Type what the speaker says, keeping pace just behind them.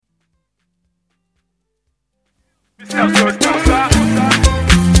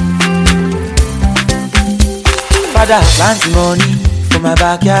Father, plenty money for my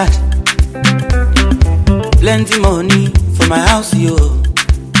backyard, plenty money for my house, yo.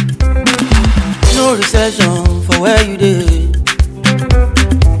 No recession for where you dey.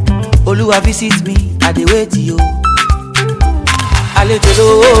 Oluwa visit me, I dey wait, yo. Àlejò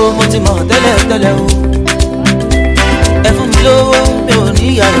lówó, mo ti mọ̀ tẹ́lẹ̀ tẹ́lẹ̀ o. Ẹ fún mi lówó, mi ò ní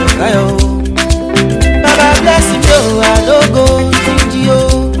yàrá káyọ̀ o. Baba bless me, oh, I no go stingy,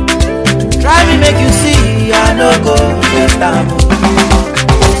 oh. Try me make you see, I no go waste time.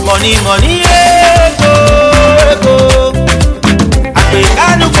 Money, money, ego, ego.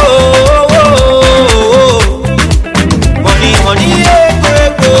 Àpèkánú kò, money, money, ego,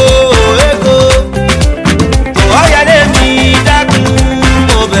 ego, ego. Ọ̀yàdé mi dákun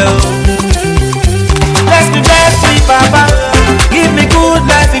mo bẹ̀ o. Bless me, Papa. Give me good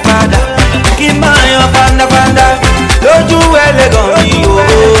life, Father. Give my own fanda. Lójú ẹlẹ́gàn mi o.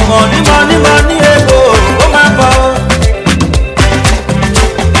 Money, money, money, ego. Ó máa bọ̀ o.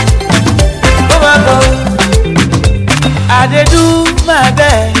 Ó máa bọ̀ o. I dey do my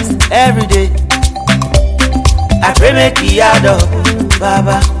best every day. I pray make e add up,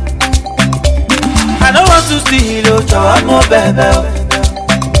 Baba. I don't want to steal, oh, jọ̀wọ́ mo bẹ̀bẹ̀ o.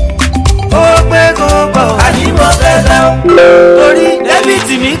 Ó pé kó pọ̀, àní mo bẹ̀bẹ̀ o. Torí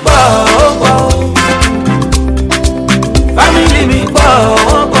débìtì mi pọ̀, ó pọ̀ o. Family mi pọ̀,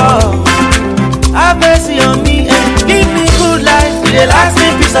 ó pọ̀ o. Have mercy on me and give me good life. It dey last me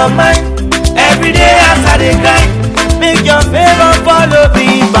peace of mind. Every day as I dey grind, make your favour follow me,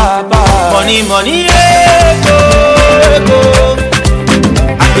 Baba. Money, money, ego, ego.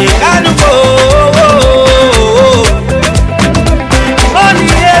 Àpèkánú kò.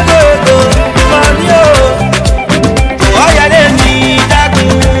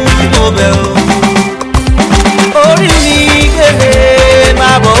 Orí mi kéré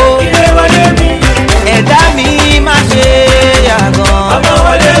máa bọ̀ ó. Ẹ̀dá mi má ṣe yàgàn.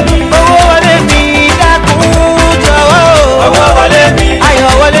 Owó wọlé mi dákun jọ̀wọ́. Ayọ̀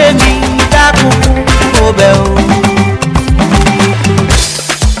wọlé mi dákun mo bẹ̀ o.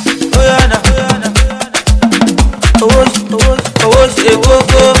 Owó ṣe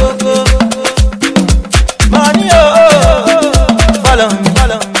kókó. Money follow me.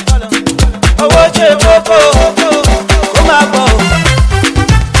 Owó ṣe kókó. Ó máa bọ̀ o.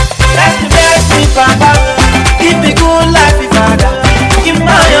 Bless me, Papa. Give me good life, Father. Give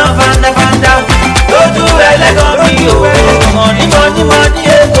my own fanda. Lójú ẹlẹ́gàn mi o. Money,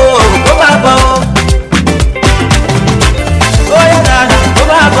 ego. Ó máa bọ̀ o. Ó yá dáadáa, ó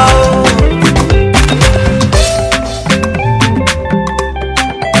máa bọ̀ o.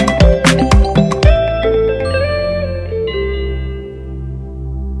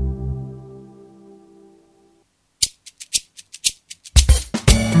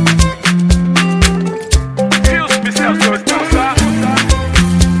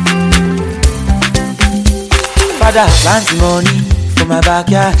 Father, plenty money for my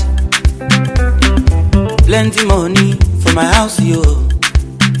backyard, plenty money for my house, yo.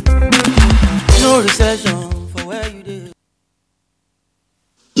 No recession for where you dey.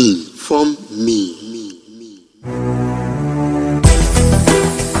 Inform me.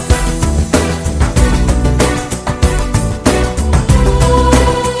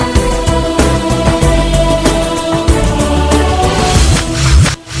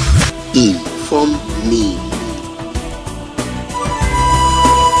 Inform me.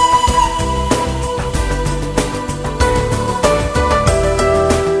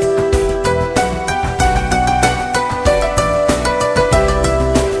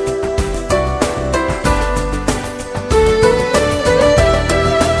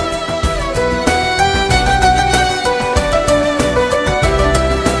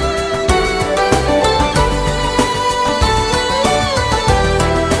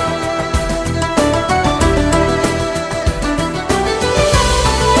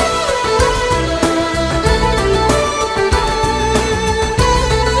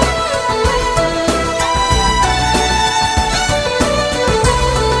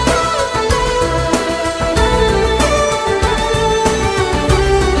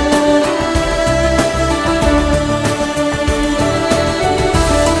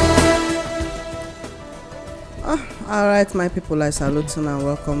 Alright, my people, I salute you and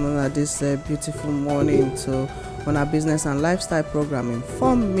welcome you at this beautiful morning to on our business and lifestyle program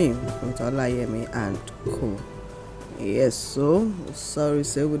Inform Me with Olayemi and Co. Yes, so sorry,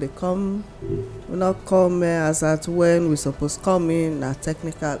 say we not come as at when we supposed come in our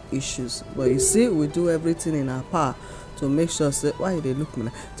technical issues, but you see, we do everything in our power to make sure say why they look me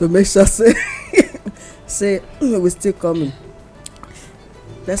to make sure say say we still coming.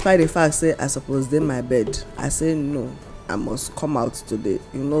 Despite the fact say I suppose dey my bed, I say no, I must come out today.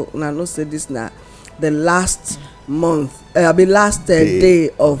 You know, una know say this na the last month, last day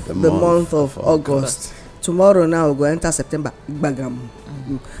of the month of August. Tomorrow now we go enter September.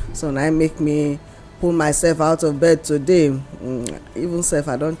 So now make me pull myself out of bed today. Even if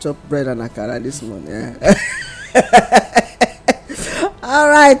I don't chop bread and akara this morning. All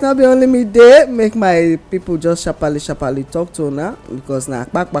right, not be only me there. Make my people just sharply talk to now because now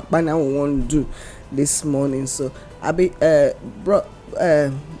back now we want to do this morning. So Abi,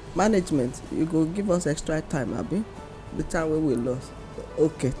 management, you go give us extra time, Abi. The time we lost.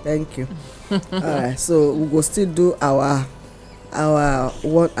 Okay, thank you. All right, so we go still do our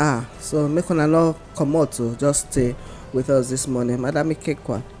 1 hour. So make una no come out to just stay with us this morning. Madam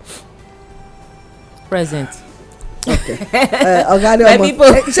Ikekwa. Present. Okay. Ogani My Omo.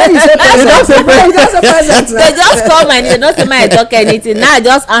 people. Shey you say present? You don't say present now. They just come and they don't say my talk anything. Now I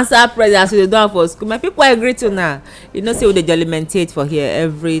just answer present as we do for school. My people I agree to now. You know say we dey jolly mentate for here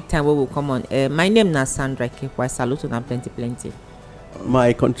every time we will come on. My name na Sandra Ikekwa. Salute and plenty.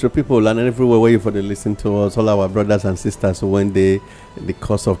 My country people and everywhere where you for the listen to us, all our brothers and sisters when they the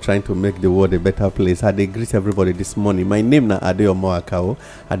cause of trying to make the world a better place. I dey greet everybody this morning. My name na Adeomo Akao.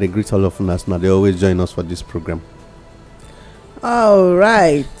 I dey greet all of us now. They always join us for this program. All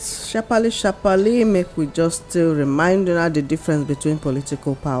right, sharply make we just still remind you the difference between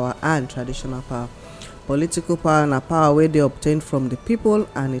political power and traditional power. Political power na power where they obtain from the people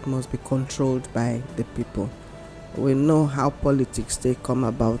and it must be controlled by the people. We know how politics they come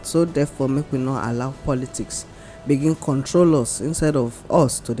about, so therefore make we not allow politics begin control us instead of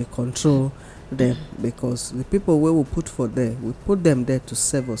us to the control them, because the people we will put for there, we put them there to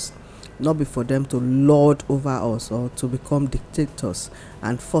serve us, not be for them to lord over us or to become dictators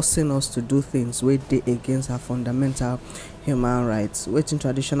and forcing us to do things wey dey against our fundamental human rights. Wetin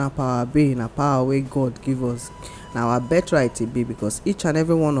traditional power be na power wey God give us, na our birthright e be, because each and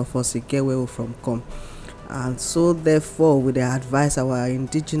every one of us e get where we from come. And so therefore we dey advise our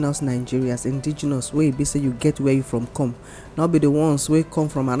indigenous Nigerians, indigenous wey be say you get where you from come, not be the ones wey come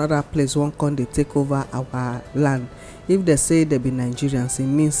from another place wan come dey take over our land. If they say they be Nigerians, e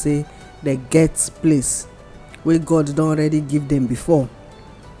mean say they get place wey God don already give them before.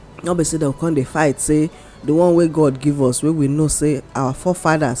 Not be say dem come dey fight say the one wey God give us, wey we know say our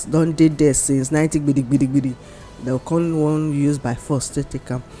forefathers don dey there since 90 gbidi dem come wan use by force to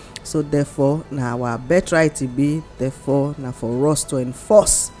take am. So therefore na our birthright e be, therefore na for us to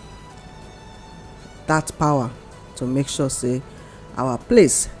enforce that power to make sure say our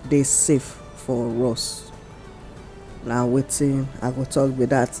place dey safe for us. Now wetin I go talk be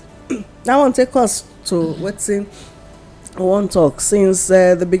that. That one take us to wetin I wan talk since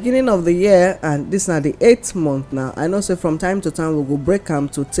the beginning of the year, and this na the 8th month now. I know say from time to time we go break am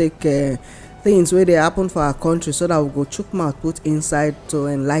to take things wey dey happen for our country, so that we go chook mouth put inside to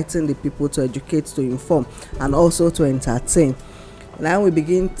enlighten the people, to educate, to inform, and also to entertain. Now we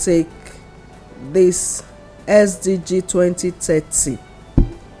begin take this SDG 2030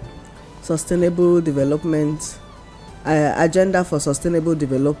 sustainable development agenda for sustainable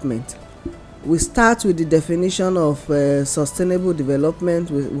development. We start with the definition of sustainable development.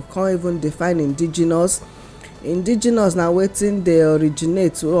 We can't even define indigenous na wetin dey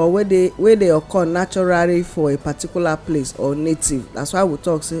originate or where they occur naturally for a particular place or native. That's why we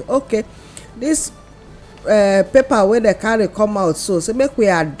talk say okay, this paper wey they carry come out, so make we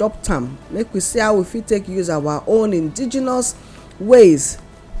adopt am, make we see how we fit take use our own indigenous ways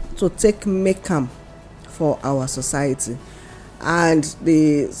to take make am for our society. And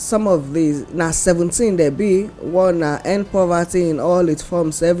some of these na 17 there be. One na end poverty in all its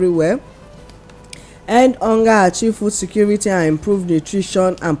forms everywhere, end hunger, achieve food security and improve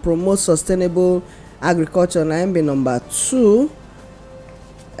nutrition, and promote sustainable agriculture na be number 2.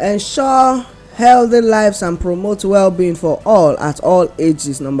 Ensure healthy lives and promote well-being for all at all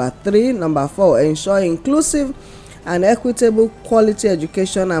ages, number 3. Number 4, ensure inclusive and equitable quality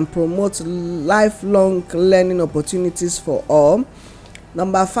education and promote lifelong learning opportunities for all.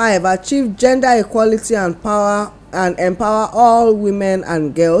 Number 5, achieve gender equality and empower all women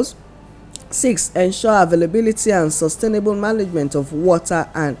and girls. 6, ensure availability and sustainable management of water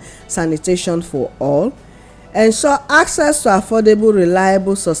and sanitation for all. Ensure access to affordable,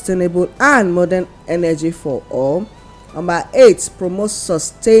 reliable, sustainable and modern energy for all. Number 8, promote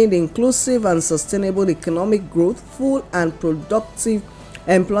sustained, inclusive and sustainable economic growth, full and productive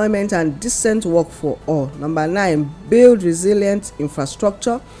employment and decent work for all. Number 9, build resilient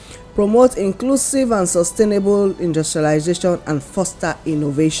infrastructure, promote inclusive and sustainable industrialization and foster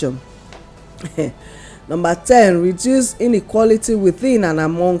innovation. Number 10, reduce inequality within and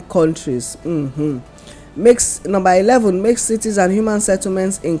among countries. Number 11, make cities and human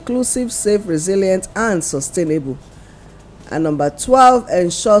settlements inclusive, safe, resilient, and sustainable. And number 12,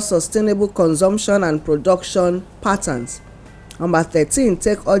 ensure sustainable consumption and production patterns. Number 13,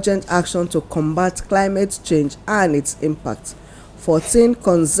 take urgent action to combat climate change and its impact. 14,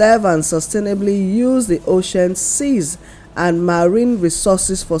 conserve and sustainably use the oceans, seas, and marine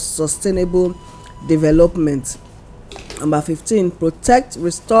resources for sustainable development. Number 15, protect,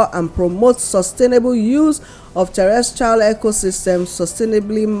 restore, and promote sustainable use of terrestrial ecosystems,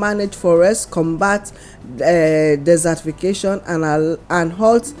 sustainably manage forests, combat desertification, and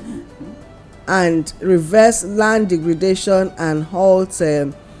halt and reverse land degradation and halt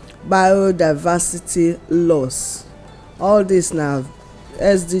biodiversity loss. All this now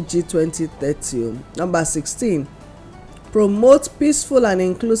SDG 2030. Number 16, promote peaceful and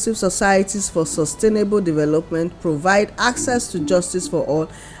inclusive societies for sustainable development, provide access to justice for all,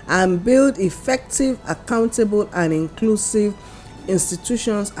 and build effective, accountable, and inclusive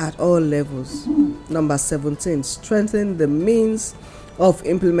institutions at all levels. Number 17, strengthen the means of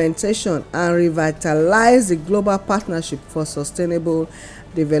implementation and revitalize the global partnership for sustainable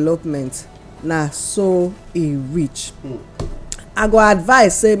development. Na so e reach. I go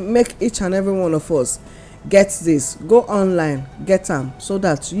advise say make each and every one of us get this, go online, get am, so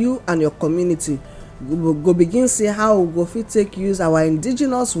that you and your community go begin see how we go fit take use our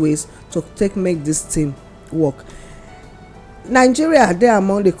indigenous ways to take make this thing work. Nigeria dey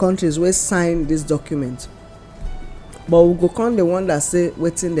among the countries wey sign this document, but we go come the one that say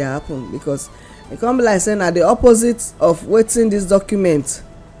wetin dey happen, because e come be like say na the opposite of wetin this document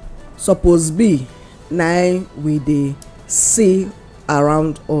suppose be na we dey see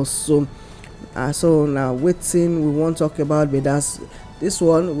around us. So now wetin we wan talk about be that this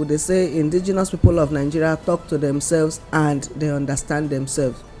one we dey say indigenous people of Nigeria talk to themselves and they understand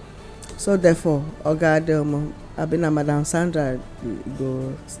themselves. So therefore, Oga Adeomo, abina Madam Sandra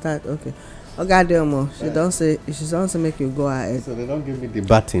go start. Okay, Oga Adeomo, she don say make you go ahead. So they don't give me the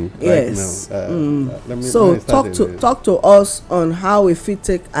button yes. right now. So talk to us on how we fit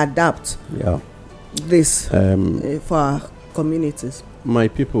take adapt this for our communities. My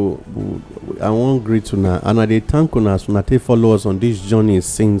people, I wan greet una, and I dey thank una as una take follow us on this journey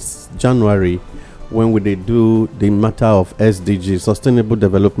since January, when we dey do the matter of SDG, Sustainable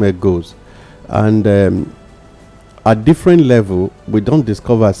Development Goals. And at different level, we don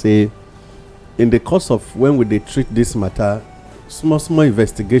discover say in the course of when we dey treat this matter, small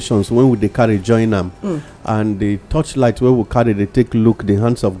investigations when we dey carry join am, and the torchlight wey we carry dey take look the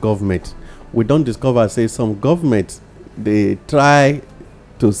hands of government, we don discover say some government dey try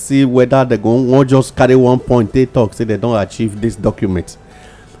to see whether they go wan just carry one point they talk say they don achieve this document.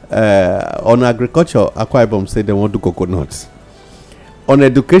 On agriculture, Akwa Ibom say they wan do coconut. On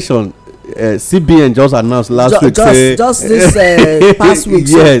education, CBN just announced last week say just this past week.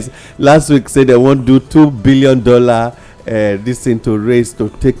 Yes, last week say they wan do $2 billion this thing to raise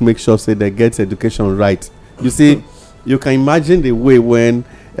to make sure say they get education right. You see, you can imagine the way when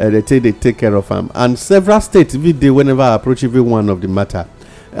they take care of them, and several states every day whenever I approach every one of the matter.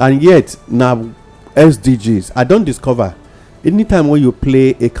 And yet now SDGs, I don't discover anytime when you play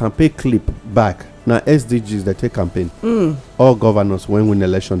a campaign clip back, now SDGs they take campaign. All governors when win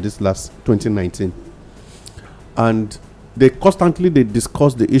election this last 2019, and they constantly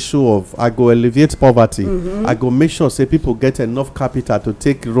discuss the issue of I go alleviate poverty, I go make sure say people get enough capital to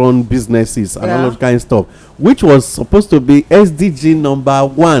take run businesses and all that kind of stuff, which was supposed to be SDG number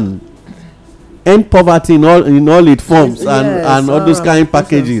 1. End poverty in all its forms, and all those kind of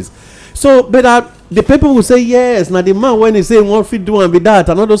packages. So but the people will say yes, now the man when he say one fit do and be that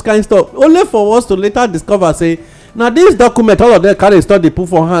and all those kind of stuff, only for us to later discover say now this document all of them carry stuff they put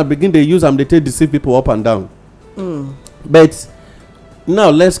for hand, begin they use them, they take deceive people up and down. But now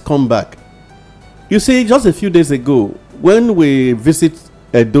let's come back. You see, just a few days ago when we visit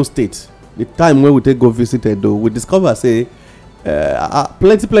Edo State, the time when we take go visit Edo, we discover say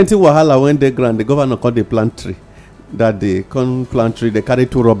plenty wahala when they grant the governor called the plant tree, that they come plant tree, they carry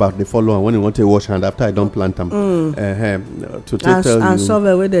 2 rubber, they follow, and when you want to wash hand after I don't plant them to take and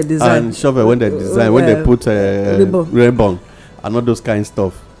shovel when they design when they put ribbon and all those kind of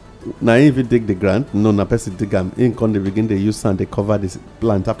stuff. Now if you dig the grant, no na person dig am, in come they begin they use sand, they cover this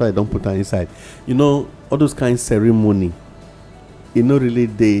plant after they don't put am inside. You know, all those kind of ceremony, you know, really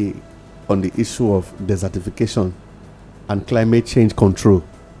they on the issue of desertification and climate change control.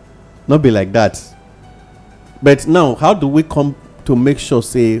 Not be like that. But now, how do we come to make sure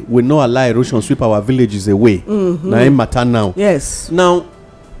say we no allow erosion sweep our villages away? Now it matter now. Yes. Now,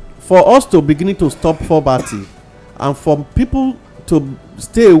 for us to begin to stop poverty and for people to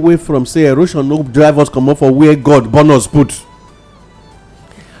stay away from say erosion no drive us comot for where God born us put,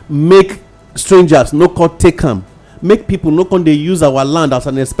 make strangers no come take am, make people no come dey use our land as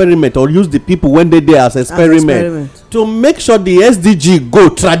an experiment or use the people when they there as experiment to make sure the SDG go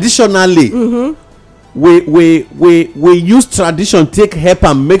traditionally. We use tradition take help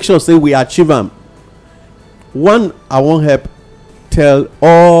am make sure say we achieve am. One, I wan help tell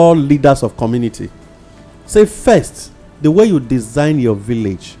all leaders of community, say first, the way you design your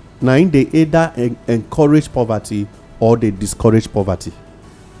village na im dey either encourage poverty or dey discourage poverty.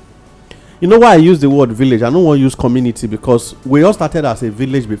 You know why I use the word village? I no wan use community because we all started as a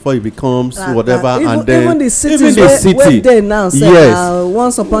village before it becomes whatever, and then even the city wey dey now yes,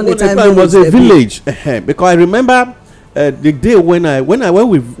 once upon a time it was a village. Because I remember the day when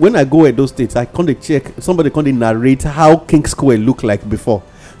I go Edo State, I come to check, somebody come to narrate how King Square look like before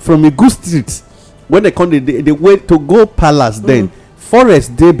from Igu Street. When they come the way to go palace, then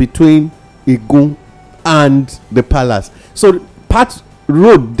forest dey between Igu and the palace, so part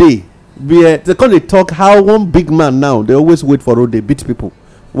road dey. They come to talk how one big man now they always wait for road, they beat people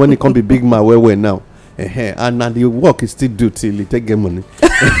when he come be big man where we now. And now the work is still do till he take get money.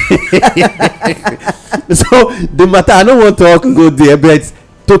 So the matter, I don't want to go there, but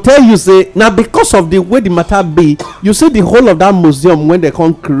to tell you say now because of the way the matter be, you see the whole of that museum when they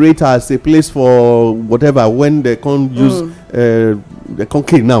come create as a place for whatever, when they come use they come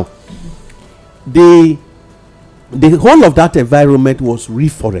kill now, the whole of that environment was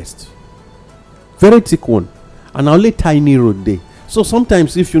reforest, very thick one, and only tiny road there. So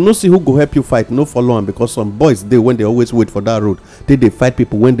sometimes if you no see who go help you fight, no follow am, because some boys dey when they always wait for that road, they fight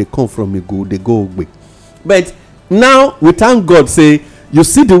people when they come from Igu, they go away. But now we thank God say you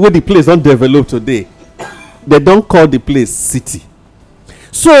see the way the place don develop today, they don call the place city.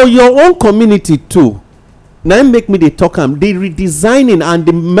 So your own community too, now make me dey talk am, the redesigning and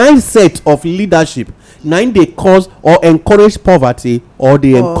the mindset of leadership now dey cause or encourage poverty or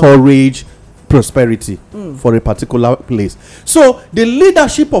they encourage prosperity for a particular place. So the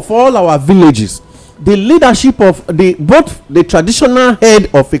leadership of all our villages, the leadership of both the traditional head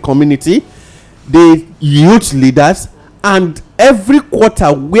of a community, the youth leaders, and every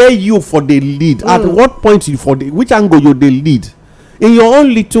quarter where you for the lead, at what point you for the which angle you the lead in your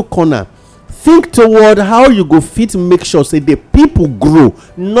own little corner, think toward how you go fit make sure say the people grow,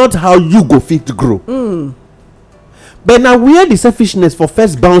 not how you go fit grow. But now where the selfishness for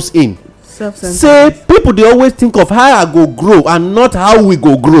first bounce in, say people dey always think of how I go grow and not how we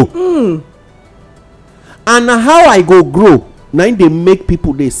go grow. And how I go grow na im dey make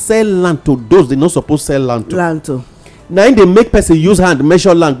people dey sell land to those they not suppose sell land to. Na im dey make person use hand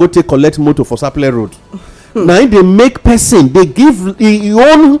measure land go take collect motor for Sapele Road. Na im dey make person dey give im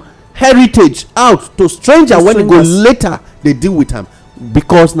own heritage out to stranger when e go later dey deal with am,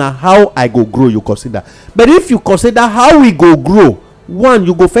 because na how I go grow you consider. But if you consider how we go grow, one,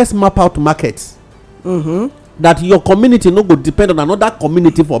 you go first map out markets, that your community no go depend on another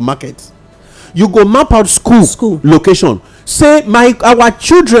community for market. You go map out school location, say our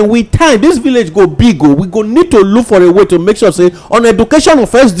children with time this village go big, we go need to look for a way to make sure say on education of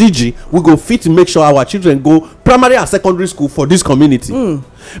SDG we go fit make sure our children go primary and secondary school for this community.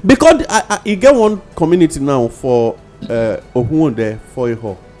 Because you get one community now for Ohun there for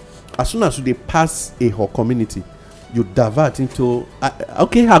Eho. As soon as you dey pass Eho community, you divert into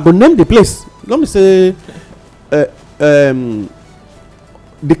okay, I go name the place. Let me say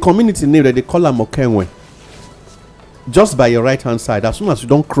the community name that they call am Okenwe. Just by your right hand side, as soon as you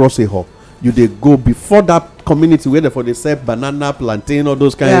don't cross a hole, you dey go before that community where they sell banana, plantain, all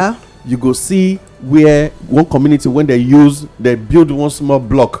those kind. You go see where one community when they build one small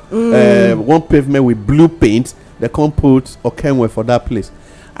block, one pavement with blue paint, they come put Okenwe for that place.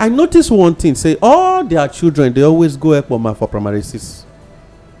 I notice one thing, say all their children they always go Ekpoma for primary 6.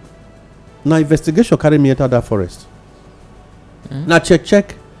 Now investigation carry me enter that forest. Now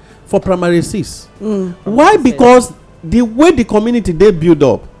check for primary 6. Why? Because the way the community they build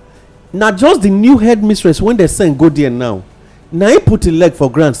up, not just the new headmistress when they send go there now he put a leg for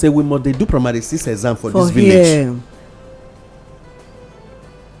ground, say we must they do primary 6 exam for this village.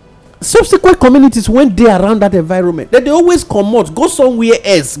 Subsequent communities when they around that environment, they always come out, go somewhere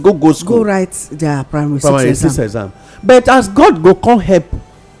else, go school, go write their primary 6 exam. But as God go come help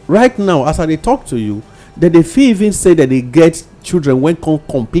right now, as I talk to you, that they feel even say that they get children when come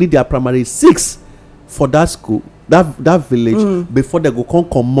complete their primary 6 for that school, that village, before they go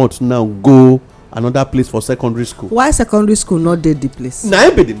come out now go another place for secondary school. Why secondary school not dey the place? Na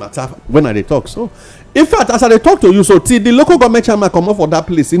im be the matter when I dey talk. So in fact, as I dey talk to you, so till the local government chairman comot for that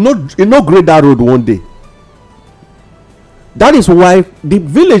place, e no grade that road one day. That is why the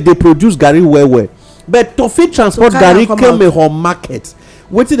village dey produce garri well, but to fit transport garri came on market,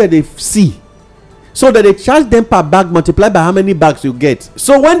 wetin dem dey see, so that they charge them per bag multiplied by how many bags you get.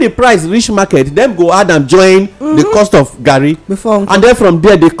 So when the price reach market, them go add and join the cost of garri, and then from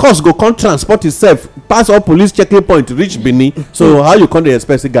there the cost go come transport itself pass all police checking point reach Benin. So how you come dey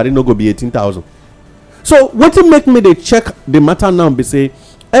expect say garri no go be 18,000? So wetin make me dey check the matter now be say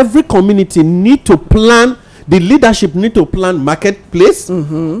every community need to plan, the leadership need to plan marketplace,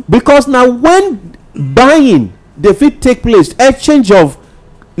 because now when buying dey fit take place, exchange of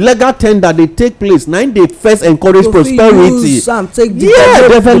legal tender dey take place, na im dey first encourage prosperity,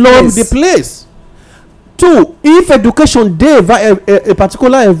 develop the place. Two, if education dey a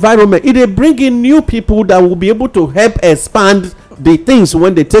particular environment, e dey bring in new people that will be able to help expand the things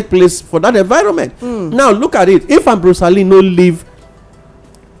when they take place for that environment. Now look at it, if Ambrose Ali no leave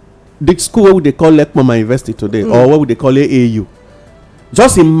the school wey we dey call Ekpoma University today, or what we dey call AAU,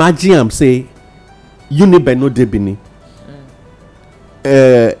 just imagine am say Uniben no dey Benin,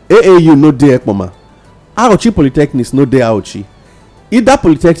 AAU no dey Ekpoma, Auchi Polytechnics no dey Auchi, either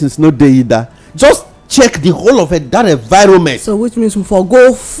Polytechnics no dey either. Just check the whole of it, that environment. So which means we for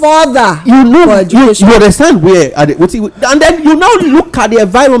go further, you know, for education. You understand where and then you now look at the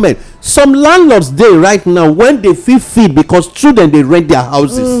environment. Some landlords dey right now when they feel feed because students dey rent their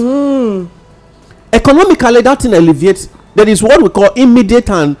houses. Economically that thing alleviates. There is what we call immediate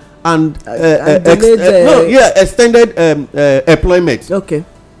and extended employment. Okay.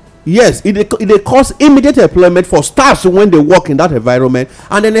 Yes, it dey cause immediate employment for staffs when they work in that environment,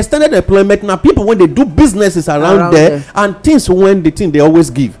 and then extended employment na people when they do businesses around there, and things when the thing they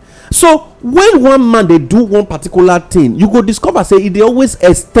always give. So when one man dey do one particular thing, you go discover say e dey always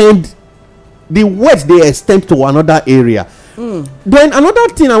extend the wealth, dey extend to another area. Then another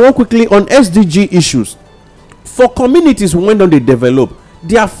thing I want quickly on SDG issues for communities when don dey develop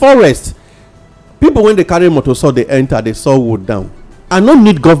their forest, people when they carry motor saw they enter, they saw wood down. I no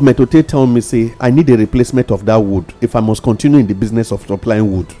need government to tell me say I need a replacement of that wood if I must continue in the business of supplying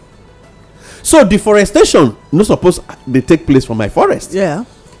wood. So deforestation no suppose dey take place for my forest. Yeah.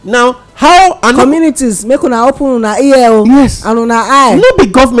 Now how communities make una open una ear, yes, and una eye. No be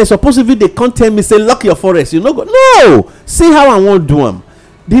government suppose if they come tell me say lock your forest, you no go. No, see how I wan do am.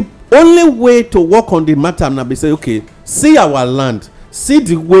 The only way to work on the matter na be say okay, see our land, see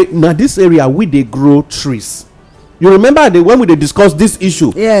the way na this area we dey grow trees. You remember when we dey discuss this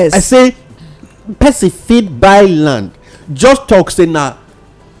issue? Yes. I say person fit buy land, just talk say na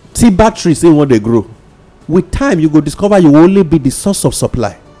timber trees in what they grow. With time you go discover you will only be the source of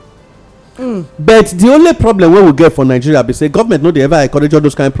supply. But the only problem wey we get for Nigeria be say government no dey ever encourage all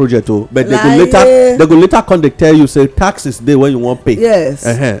those kind of projects, but they go later come dey tell you say taxes dey when you wan pay.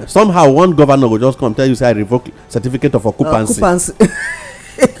 Yes. Somehow one governor go just come tell you say I revoke certificate of occupancy.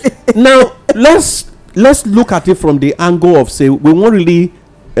 Now let's look at it from the angle of say we won't really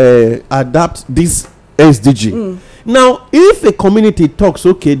adapt this SDG. Now if a community talks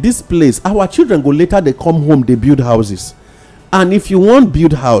okay, this place our children go later they come home, they build houses, and if you want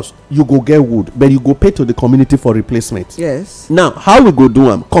build house you go get wood, but you go pay to the community for replacement. Yes. Now how we go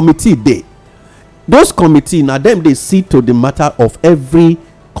do am? Committee dey, those committee na them dey see to the matter of every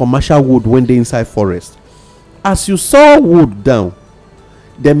commercial wood when they inside forest. As you saw wood down,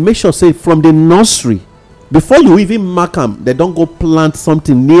 dem make sure say from the nursery before you even mark am, they don go plant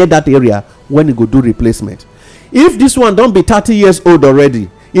something near that area when you go do replacement. If this one don be 30 years old already,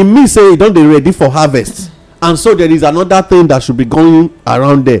 e mean say e don dey ready for harvest, and so there is another thing that should be going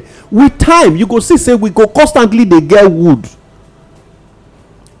around there. With time you go see say we go constantly dey get wood,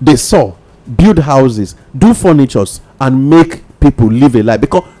 dey saw, build houses, do furnitures, and make people live a life.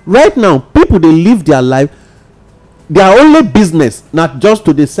 Because right now people dey live their life, their only business not just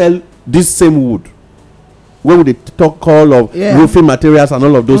to dey sell this same wood wey we dey talk call of roofing materials and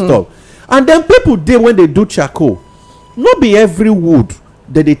all of those stuff. And then people dey when they do charcoal, no be every wood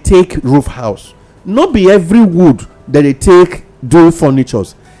that they take roof house, no be every wood that they take do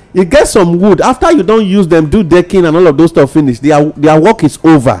furnitures. You get some wood after you don use them do decking and all of those stuff finish, their work is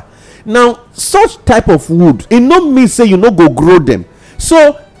over. Now such type of wood, e no mean say you no go grow them.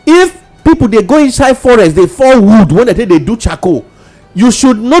 So if people dey go inside forest dey fall wood when they do charcoal, you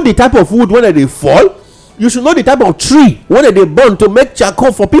should know the type of wood when they fall. You should know the type of tree when they burn to make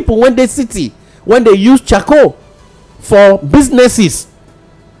charcoal for people when they city, when they use charcoal for businesses.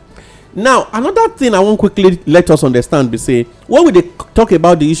 Now another thing I want quickly let us understand be say when we dey talk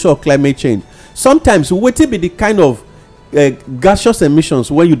about the issue of climate change, sometimes wetin be the kind of gaseous emissions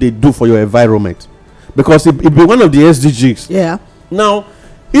wey you dey do for your environment, because it be one of the SDGs. Yeah. Now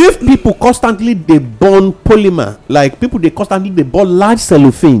if people constantly dey burn polymer, like people dey constantly dey burn large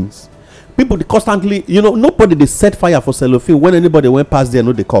cellophanes, people dey constantly, nobody dey set fire for cellophane when anybody went past there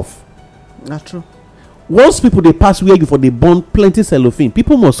no dey cough. Na true. Once people dey pass where you for dey burn plenty cellophane,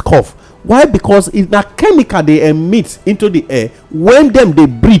 people must cough. Why? Because it's na chemical they emit into the air when them they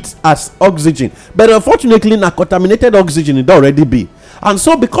breathe as oxygen, but unfortunately na contaminated oxygen it already be, and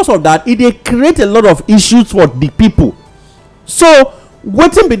so because of that it dey create a lot of issues for the people. So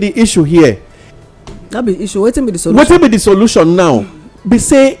wetin be the issue here? That be the issue. Wetin be the solution? Wetin be the solution now? Be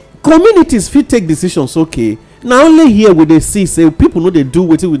say communities fit take decisions. Okay, na only here we dey see say people no dey do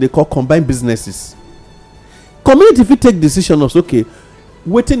wetin we dey call combined businesses. Community fit take decisions. Okay,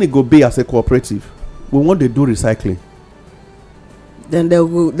 wetin e go be as a cooperative? We want dey do recycling. Then they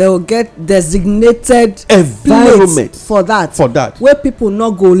will get designated environment for that where people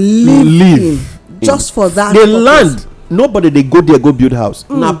no go live in just for that. The land, nobody dey go there go build house.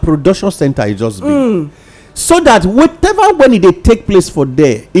 Na production center e just be. So that whatever when it dey take place for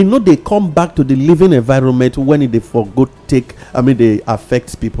there, e no dey come back to the living environment when it dey for go take, dey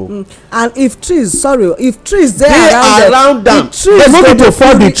affect people. And if trees dey around them, they no need to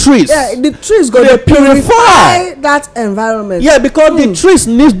fall the trees. Yeah, the trees go dey purify that environment. Yeah, because the trees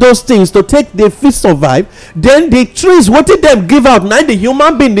need those things to take the fit survive. Then the trees wetin them give out, now the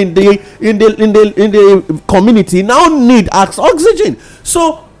human being in the community now need as oxygen.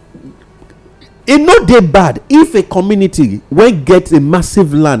 So e no dey bad if a community wey get a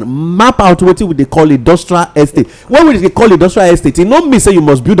massive land map out wetin we dey call industrial estate. When we dey call industrial estate, e no mean say you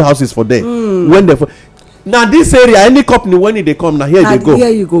must build houses for there. When they na this area, any company when e dey come, na here e dey go.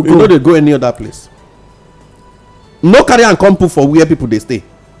 You no dey go any other place. No carry am come put for where people dey stay.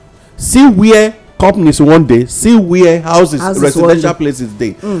 See where companies one day, see where houses residential places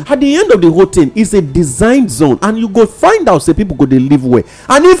dey. At the end of the whole thing, it's a design zone, and you go find out say people go dey live well.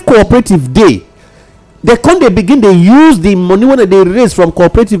 And if cooperative dey, they come dey begin dey use the money wey they raise from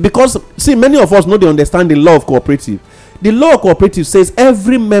cooperative, because see, many of us no dey understand the law of cooperative. The law of cooperative says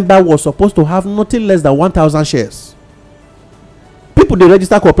every member was supposed to have nothing less than 1,000 shares. People dey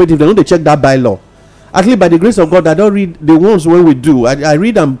register cooperative, they no dey check that bylaw. At least by the grace of God, I don't read the ones when we do. I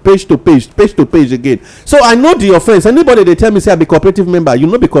read them page to page again. So I know the offense. Anybody they tell me say I be cooperative member, you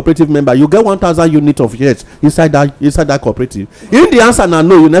no be cooperative member, you get 1,000 units of shares inside that cooperative. If the answer na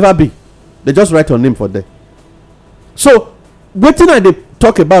no, you never be. They just write your name for there. So wetin I dey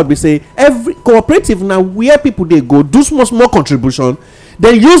talk about, we say every cooperative now where people they go do small contribution,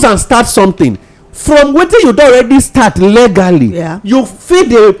 then use and start something. From wetin you don already start legally, you fit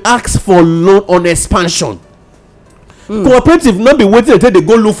dey ask for loan on expansion. Cooperative no be wetin they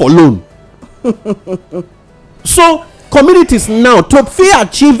go look for loan. So communities now, to fit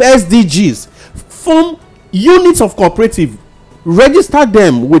achieve SDGs, form units of cooperative, register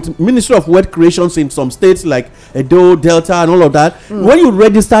them with Ministry of Wealth Creations in some states like Edo, Delta and all of that. When you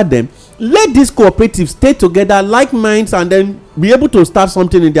register them, let these cooperatives stay together like minds, and then be able to start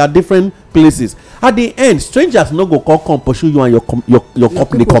something in their different places. At the end, strangers no go come pursue you and your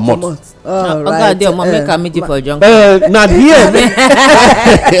company comot. Make a meet you for junction. Not here.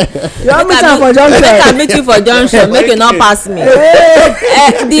 You want meet for junction? Make a meet you for junction. Make you not pass me.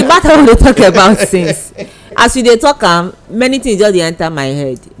 The matter we dey talk about since, as we dey talk many things just dey enter my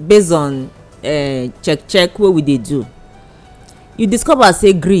head based on check wey we dey do. You discover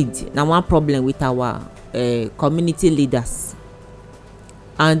say greed na one problem with our community leaders,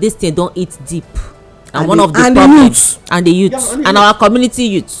 and this thing don eat deep. And one of the problems, and the youths, and our community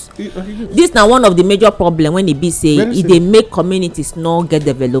youths, this na one of the major problem when e be say e dey make communities no get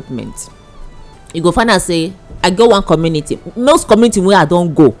development. You go find out say I go one community, most community wey I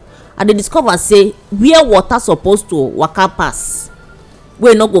don go, and dey discover say where water suppose to waka pass,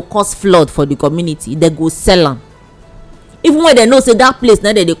 wey no go cause flood for the community, they go sell am. Even when they know say that place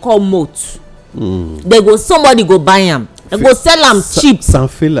na they dey call moat, they go, somebody go buy am, they go sell am cheap.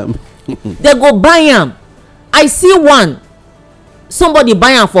 They go buy am. I see one, somebody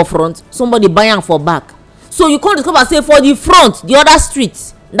buy am for front, somebody buy am for back. So you come discover say for the front, the other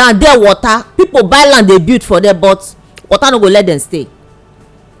street, na there water, people buy land dey build for there, but water no go let them stay.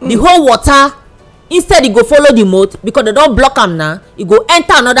 The whole water, instead e go follow the moat, because they don block am now, e go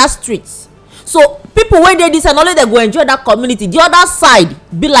enter another street. So people wey dey this side, only they go enjoy that community. The other side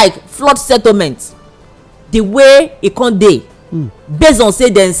be like flood settlement. The way e come dey, based on say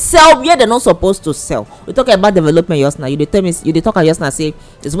dem sell where dem no suppose to sell. We talk about development just now. You dey tell me, you dey talk just now say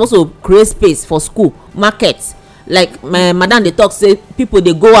they suppose to create space for school, market, like my madam dey talk say people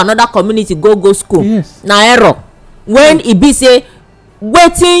dey go another community go school. Yes. Na error when e be say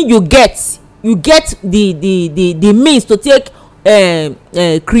wetin you get the means to take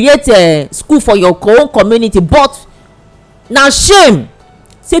create school for your own community, but na shame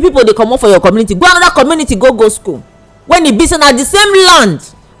say people dey comot for your community go another community go school when e be say na the same land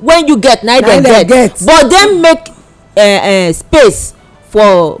when you get na dem get, but dem make space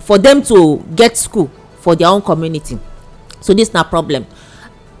for dem to get school for their own community. So this na problem.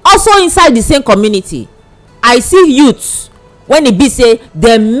 Also inside the same community I see youths when e be say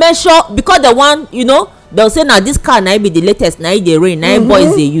dem measure because dem wan dem say na this car na be the latest na e dey reign na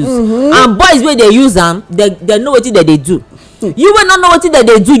boys dey use, and boys wey dey use am dem know wetin dem dey do. You wey no know wetin dem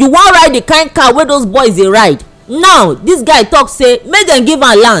dey do, you wan ride the kind car wey those boys dey ride. Now this guy talk say make dem give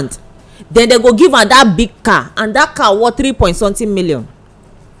am land, then dem go give am that big car, and that car worth 3.something million.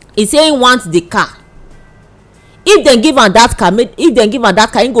 He say he want the car. If dem give am that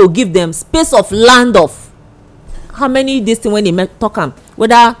car, he go give dem space of land of how many this thing when he talk am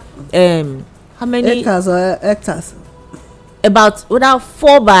whether how many acres or hectares, about whether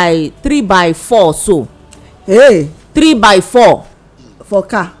 4 by 3 by 4 so. Hey, 3 by 4 for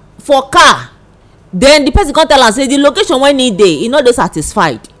car. Then the person come tell am say the location wey e dey e no dey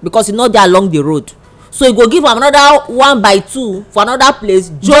satisfied because e no dey along the road, so e go give am another 1 by 2 for another place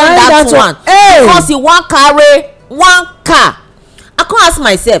join that one. Hey, because e wan carry one car. I come ask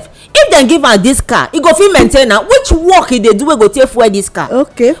myself, if dem give am this car e go fit maintain am, which work e dey do wey go take fuel this car?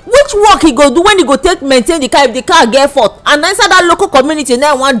 Okay, which work e go do when e go take maintain the car if the car get fault and na inside that local community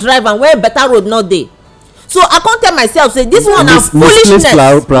na wan drive am where better road no dey? So I come tell myself say this one na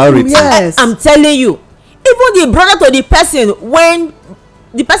foolishness. Priority. Yes. I'm telling you, even the brother to the person when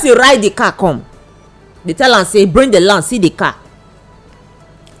the person ride the car come, they tell am say bring the land see the car.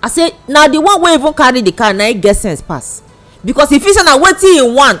 I say na the one wey even carry the car na e get sense pass, because if he say na wetin he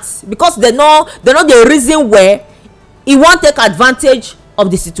want, because they no dey reason where he wan take advantage of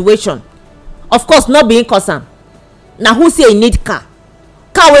the situation. Of course not being cause am na who say he need car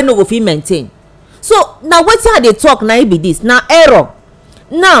wey no go fit maintain. So na wetin I dey talk na e be this na error.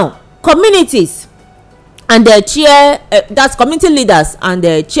 Now communities and the chair that's community leaders and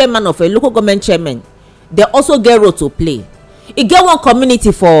the chairman of a local government chairman, they also get role to play. E get one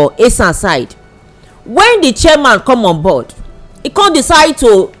community for eastern side when the chairman come on board, he come decide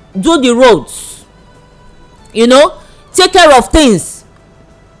to do the roads, take care of things.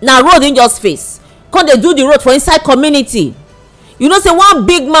 Na road him just face come dey do the road for inside community. Say one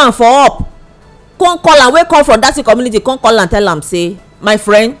big man for up come call am wey come from that same community, come call am tell am say my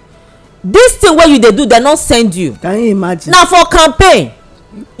friend, this thing wey you dey do dem no send you. Can you imagine? Na for campaign.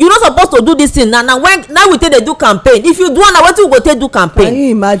 You no suppose to do this thing na when now we take dey do campaign. If you do am na wetin we go take do campaign? Can you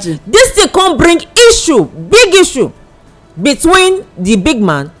imagine? This thing come bring big issue between the big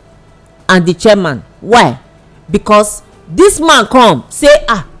man and the chairman. Why? Because this man come say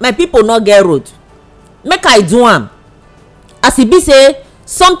my people no get road, make I do am. As e be say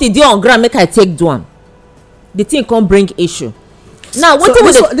something dey on ground make I take do am, the thing come bring issue. Now wetin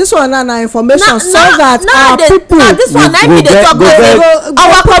we dey this one na information so that our people this one na be dey talk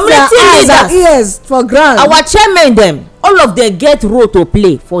our community leaders, ears for ground, our chairmen dem, all of them get role to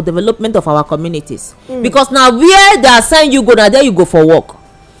play for development of our communities. Because na where they assign you go na there you go for work.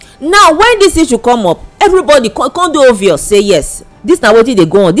 Now when this issue come up, everybody come dey obvious say yes, this na wetin dey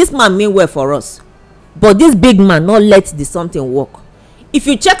go on, this man mean well for us, but this big man no let the something work. If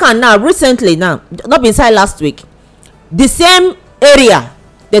you check am now recently, now not be inside last week, the same area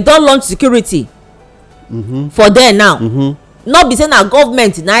they don launch security for there now. Not be say na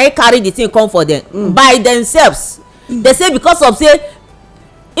government na e carry the thing come for them by themselves. They say because of say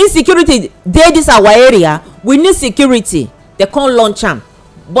insecurity dey this our area, we need security. They come launch am,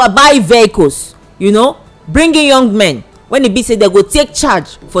 but buy vehicles, bringing young men when e be say they go take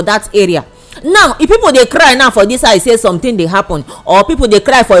charge for that area. Now if people dey cry now for this side say something dey happen, or people dey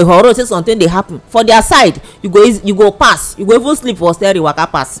cry for ihoro say something dey happen, for their side you go pass, you go even sleep for steering waka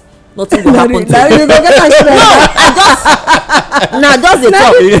pass, nothing go happen to you. No, I just dey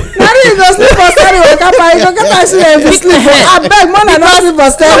talk. na you go sleep for steering waka pass, you go get accident if you sleep. Abeg more na no sleep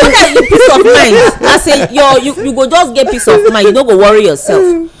for steering. Because the peace of mind, I say you go just get peace of mind, you no go worry yourself.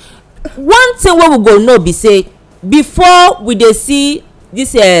 One thing wey we go know be say before we dey see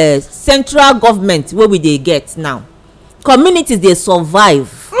this central government wey we dey get now, communities dey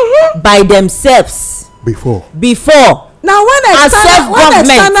survive by themselves. Before na when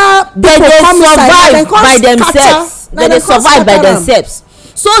self-government they dey survive by themselves. They dey survive by themselves.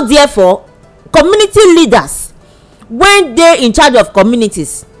 So therefore community leaders when dey in charge of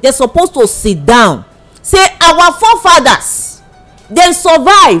communities, they suppose to sit down say our forefathers dem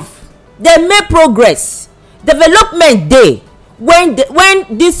survive, dem make progress, development dey when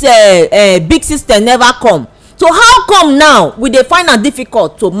this big system never come. So how come now we dey find am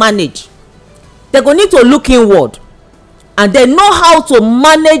difficult to manage? Dem go need to look inward and dem know how to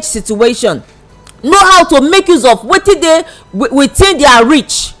manage situation, know how to make use of wetin dey within their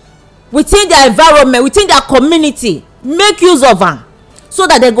reach, within their environment, within their community, make use of am so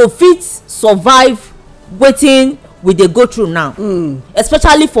that dem go fit survive wetin we dey go through now,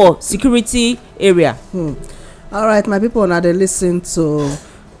 especially for security area. All right, my people, una dey listen to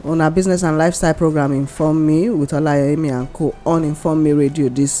una business and lifestyle program Inform Me with Olayemi and Co on Inform Me Radio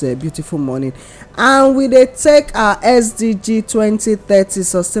this beautiful morning, and we dey take our SDG 2030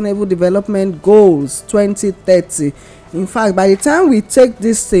 Sustainable Development Goals 2030. In fact, by the time we take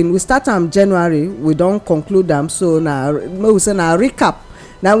this thing, we start am January, we don conclude am. So na we say na recap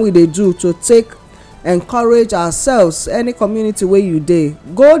na we dey do to take encourage ourselves. Any community wey you dey,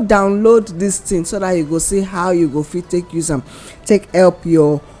 go download this thing so that you go see how you go fit take use am, take help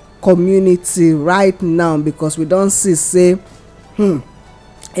your community right now, because we don see say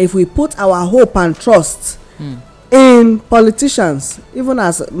if we put our hope and trust in politicians, even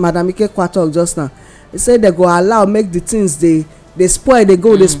as Madam Ikekwa talk just now, e say they go allow make the things dey spoil dey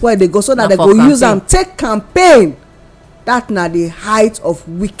go, dey spoil dey go, so that they go use am take campaign. That na the height of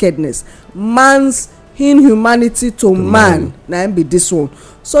wickedness, man's inhumanity to man na im be this one.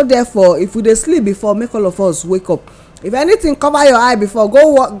 So therefore, if we dey sleep before, make all of us wake up. If anything cover your eye before,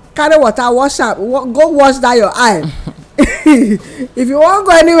 go carry water, wash am, go wash that your eye. If you wan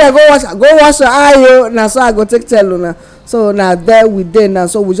go anywhere, go wash your eye. Na so I go take tell una. So na there we dey now.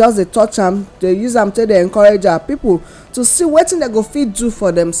 So we just dey touch am, dey use am take dey encourage our people to see wetin they go fit do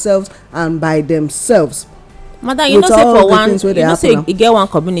for themselves and by themselves. Madam, you know say for one, you know say e get one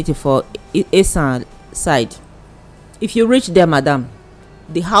community for Esan side. If you reach there, madam,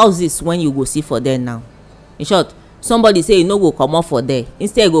 the houses when you go see for there now, in short, somebody say e no go comot for there,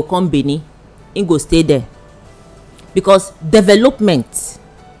 instead e go come Benin, e go stay there, because development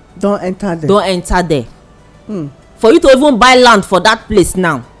don enter there. For you to even buy land for that place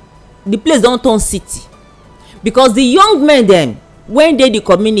now, the place don turn city, because the young men dem when dey the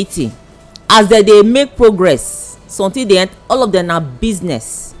community, as they dey make progress, something dey all of them na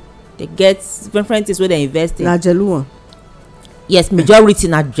business, they get different things wey they invest in. Na genuine. Yes, majority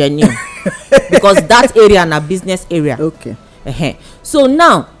na genuine because that area na business area. Okay. So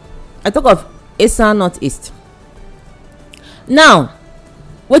now I talk of Esan Northeast. Now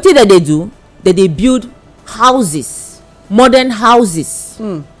wetin dem dey do, they dey build houses, modern houses.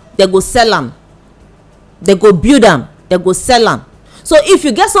 They go sell am, they go build am, they go sell am. So if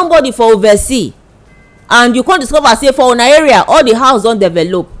you get somebody for overseas and you come discover say for una area all the house don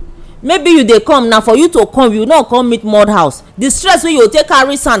develop, maybe you dey come na for you to come, you no come meet mud house, the stress wey you take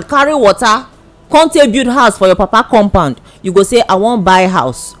carry sand, carry water, come take build house for your papa compound, you go say I wan buy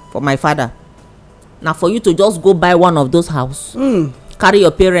house for my father. Na for you to just go buy one of those house, carry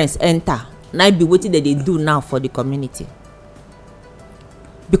your parents enter, na be wetin dem dey do now for the community.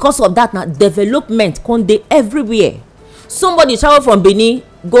 Because of that, na development come dey everywhere. Somebody travel from Benin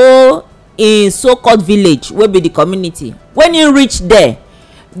go in so-called village wey be the community. When you reach there,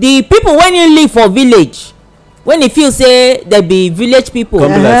 the people when you live for village, when you feel say there be village people, e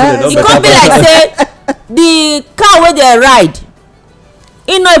come be like say the car wey dey ride,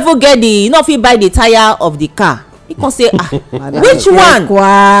 e no even get the, e no fit buy the tire of the car. He come say which one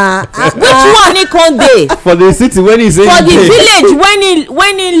he come dey for the city when he say for the village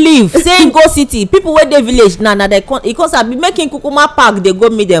when he leave say he go city, people wey dey village na dey come, he come sabi making kukuma park dey go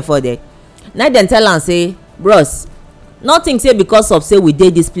meet them for there. Na dem tell am say bros, nothing say because of say we dey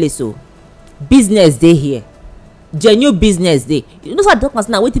this place o, business dey here, genuine business dey. You know say doctors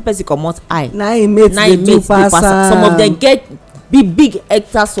na wetin person comot eye na im mate dey do pass am. Some of them get big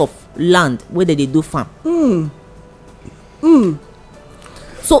hectares of land wey dem dey do farm.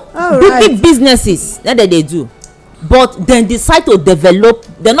 So big businesses that they do, but then decide to develop.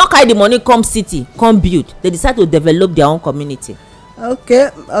 They not carry the money come city come build, they decide to develop their own community. Okay,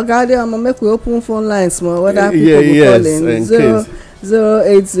 okay, I'm gonna make we open phone lines more whether people will call in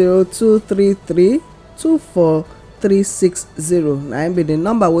 08023324360. na be the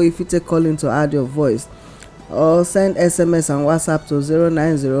number where if you take call in to add your voice, or send SMS and WhatsApp to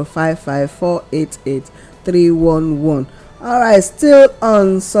 09055488311. All right, still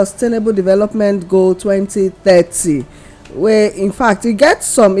on Sustainable Development Goal 2030, where in fact e get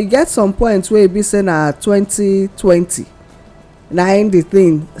some points where e be say na 2020 na im the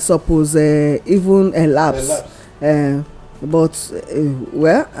thing suppose even elapse. but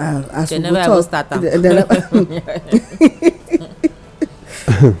well, as They we never go ever talk start am.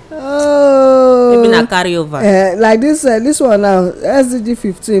 oh, maybe na carry over. like this one now, SDG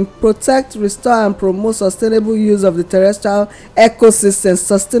 15: protect, restore and promote sustainable use of the terrestrial ecosystem,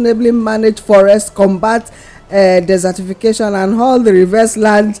 sustainably manage forests, combat desertification and halt the reverse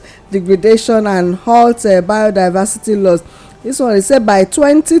land degradation and halt biodiversity loss. This one is said by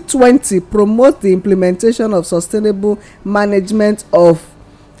 2020 promote the implementation of sustainable management of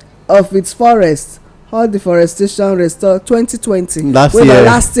its forests, halt deforestation, restore 2020 last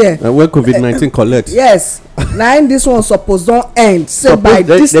year when COVID-19 collect. yes na im this one suppose don end say by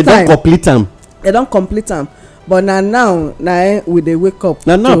this time they don complete am. They don complete am, but na now we dey wake up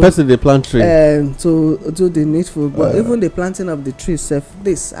na now person dey plant tree to do the needful. But even the planting of the tree sef,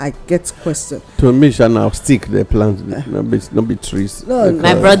 this I get question. to me na stick dey plant, no be trees. No,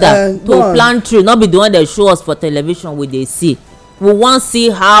 my brother, to plant tree no be the one dem show us for television we dey see. We wan see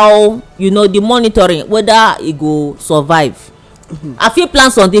how the monitoring whether e go survive. I fit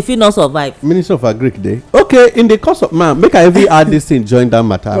plant something, e fit not survive. Minister of Agric dey okay in the course of make I even add this thing join that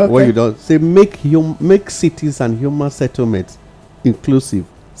matter. Okay. When you don say make cities and human settlements inclusive,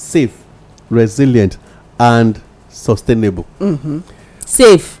 safe, resilient and sustainable.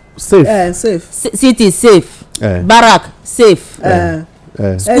 Safe. Safe. City safe. Barrack safe.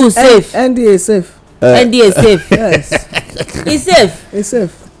 School safe. NDA safe. NDA safe. Yes. E safe. E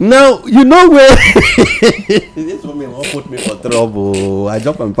safe. Now you know where this woman wan put me for trouble. I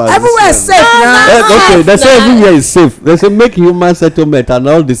jump and pass. Everywhere safe now. Okay, they say everywhere is safe. They say make human settlement and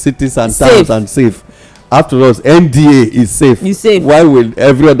all the cities and towns and safe. After all, NDA is safe. You safe. Why will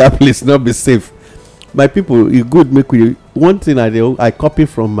every other place not be safe? My people, e good make we. One thing I copy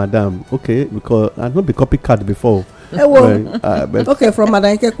from Madam. Okay, because I not be copycat before. But okay, from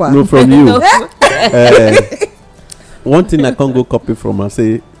Madam Ikekwa. No, from you. One thing I can't go copy from and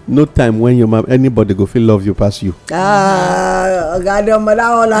say no time when your anybody go feel love you pass you. Goddamn, that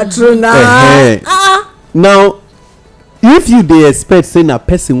all are true now. Now, if you dey expect say na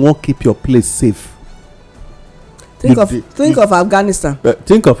person won't keep your place safe. Think of Afghanistan.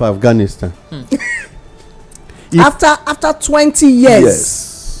 Think of Afghanistan. After 20 years.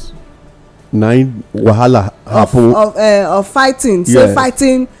 Yes. 9 wahala happen of fighting. Say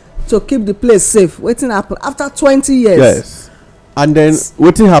fighting to keep the place safe. Wetin happen after 20 years. Yes. And then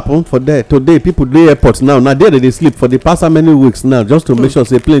wetin happen for there today? People dey airport now there they sleep for the past how many weeks now just to make sure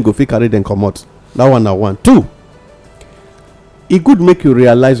say plane go fit carry them comot. That one na one. 2, e good make you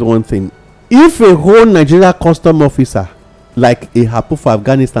realize one thing. If a whole Nigeria custom officer like e happen for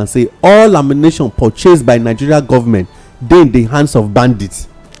Afghanistan say all ammunition purchased by Nigeria government dey in the hands of bandits,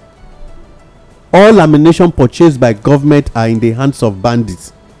 all ammunition purchased by government are in the hands of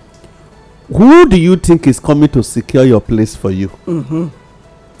bandits, who do you think is coming to secure your place for you?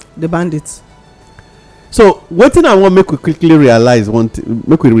 The bandits. So wetin I want make we quickly realize one thing,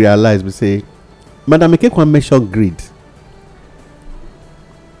 make we realize we say Madam Ikekwa mention greed.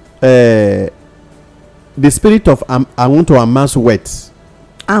 The spirit of I want to amass wealth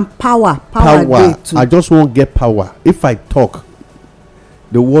and power. I just won't get power. If I talk,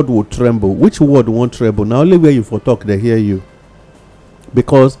 the word will tremble. Which word won't tremble? Now only where you for talk they hear you.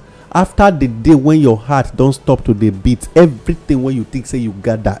 Because after the day when your heart don't stop to the beat, everything when you think say you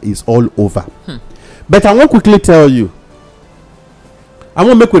gather is all over. But I want quickly tell you, I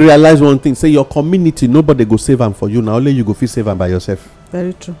want make we realize one thing. Say your community, nobody go save them for you. Now only you go feel save them by yourself.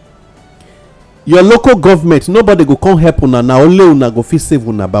 Very true. Your local government, nobody go come help una. Now only una go feel save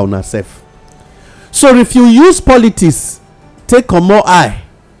una by una self. So if you use politics, take on more eye,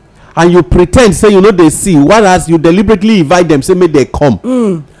 and you pretend say you know they see, whereas you deliberately invite them, say make they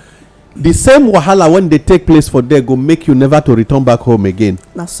come. The same wahala when they take place for there go make you never to return back home again.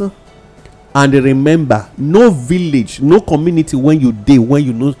 Na so. And remember, no village, no community when you dey, when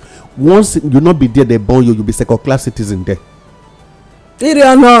you know, once you not be there, they born you be second class citizen there.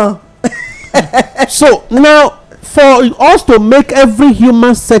 So now, for us to make every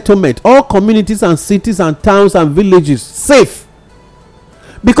human settlement, all communities and cities and towns and villages safe,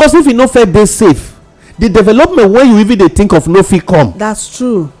 because if you no fit dey safe, the development wey you even dey think of no fit come. That's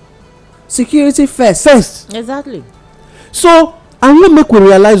true. Security first. Exactly. So I want make we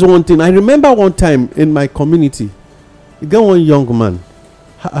realize one thing. I remember one time in my community, you get one young man,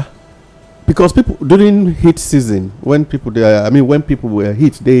 because people during heat season, when people were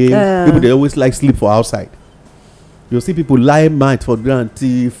heat, people they always like sleep for outside. You see people lie mat for ground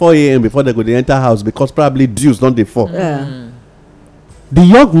till 4 a.m. before they go to enter house because probably dews don't dey fall. The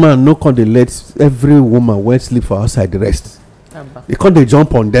young man no come dey let every woman wey sleep for outside rest. He come dey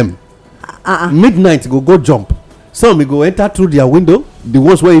jump on them. Midnight go jump. some e go enter through their window, the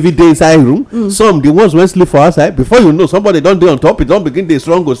ones wey even dey inside room, some the ones wey sleep for outside. Before you know, somebody don dey on top, e don begin dey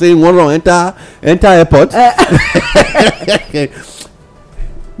strong go say e wan run enter airport.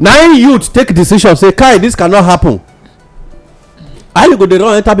 Na youth take decision say kai this cannot happen. How you go dey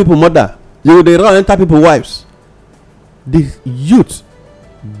run enter people mother, you go dey run enter people wives? The youth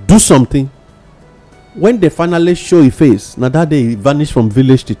do something. When they finally show e face, na that day e vanish from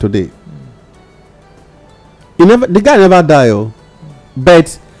village till today. The guy never die, oh,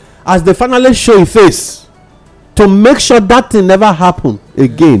 but as they finally show e face to make sure that thing never happen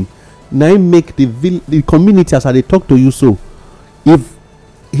again, na im make the community, as I dey talk to you so, if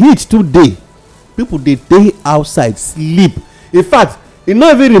heat too dey, people dey outside sleep. In fact, e no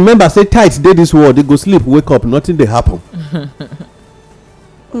even remember say tight dey this world. They go sleep, wake up, nothing dey happen.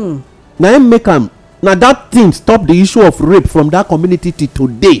 Na im make am. Na that thing stop the issue of rape from that community till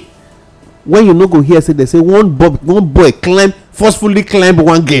today. When you no go hear say they say one boy forcefully climb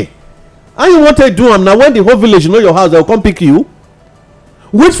one girl, and you want to do am na when the whole village know your house, they will come pick you.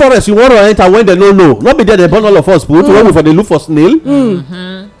 Which forest you want to enter when they no know? Not be there they burn all of us put when we for dey look for snail.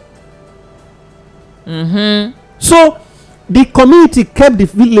 So the community kept the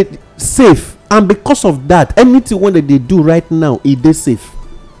village safe, and because of that, anything when they do right now, e dey safe.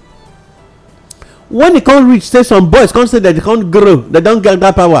 When e come reach, say some boys come say that they can't grow, they don't get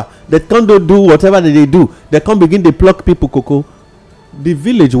that power, they can't do whatever that they do, they come begin dey pluck people cocoa. The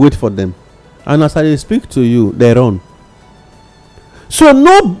village wait for them, and as I dey speak to you, they run. So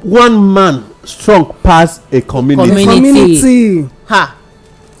no one man strong pass a community. Ha.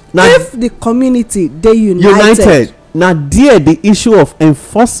 Now, if the community dey united, na there the issue of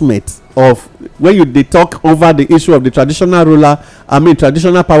enforcement of when you dey talk over the issue of the traditional ruler,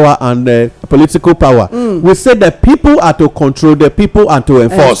 traditional power and political power, we say that people are to control the people and to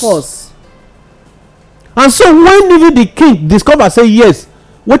enforce. And so when even the king discover say yes,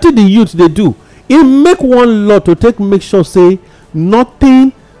 what did the youth they do? He make one law to make sure say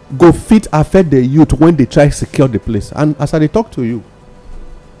nothing go fit affect the youth when they try secure the place. And as I dey talk to you,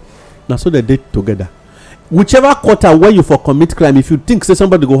 now so they did together. Whichever quarter where you for commit crime, if you think say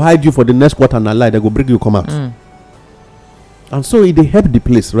somebody go hide you for the next quarter and lie, they go bring you come out. And so they help the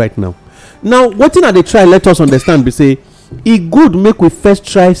place right now. Now what thing are they try let us understand be say e good make we first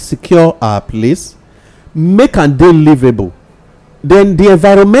try secure our place, make and dey livable. Then the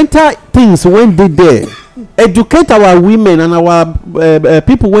environmental things when they there, educate our women and our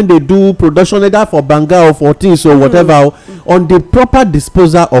people when they do production either for banga or for things or whatever on the proper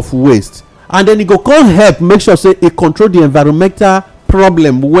disposal of waste. And then it go come help make sure say it control the environmental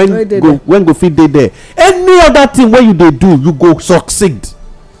problem when go fit dey there. Any other thing when you dey do, you go succeed.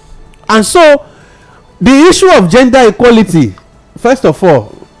 And so the issue of gender equality, first of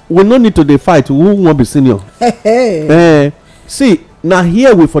all, we no need to dey fight who wan be senior. See, now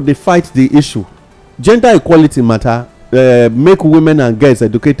here we for dey fight the issue. Gender equality matter, make women and girls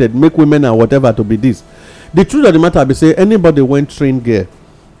educated, make women and whatever to be this. The truth of the matter be say anybody when train girl,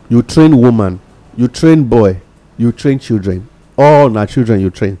 you train woman, you train boy, you train children, all na children you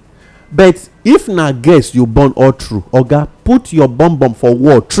train. But if na girls you born all through, oga put your bomb for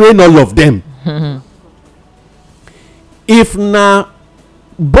war, train all of them. If na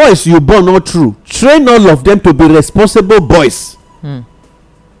boys you born all through, train all of them to be responsible boys.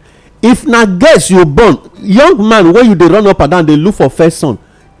 If na girls you born, young man wey you dey run up and down dey look for first son,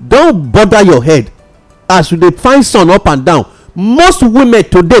 don bother your head as you dey find son up and down. Most women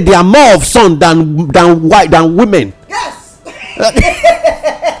today, they are more of son than women. yes.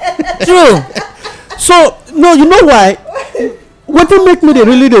 True. So no, you know why? What they make me they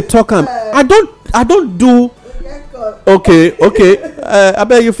really they talk am. I don't do. Okay. I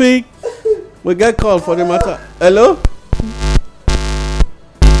bet you think we get call for the matter. Hello.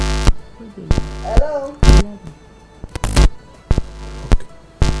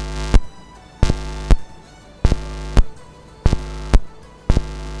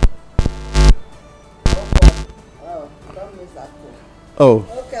 Oh.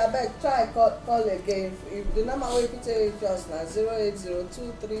 Okay, I beg try call again. If the number wey fit take just na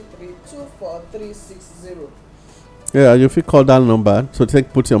 08023324360. Yeah, you fit call that number so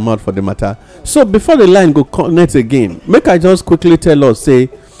take put your mouth for the matter. So before the line go connect again, make I just quickly tell us say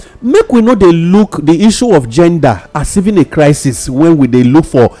make we no dey look the issue of gender as even a crisis when we dey look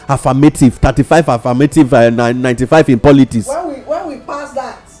for affirmative 35 affirmative 95 in politics. When we pass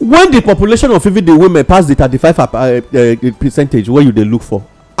that. When the population of even the women pass the 35 percentage wey you dey look for,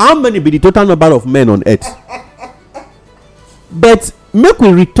 how many be the total number of men on earth? But make we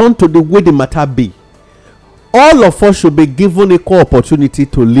return to the way the matter be. All of us should be given equal opportunity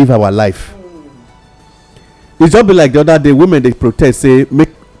to live our life. It's just be like the other day women dey protest say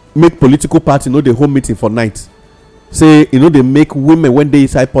make political party no dey hold meeting for night. Say they make women when dey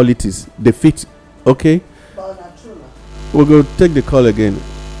inside politics dey fit. Okay, we go take the call again.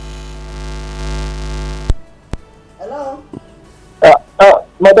 Hello.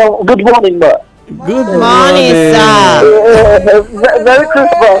 Madam, good morning, ma. Good Morning, sir. Merry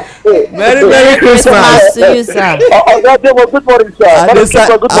Christmas. Merry Christmas. To you, sir. Good morning, sir. I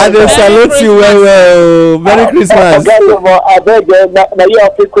dey salute you well. Merry Christmas. I beg now you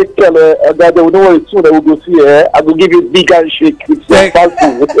have to quick tell that they will know it soon. I will go see her. I will give you big handshake.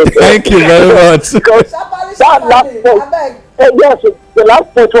 Thank you very much. Because that last point, yes, the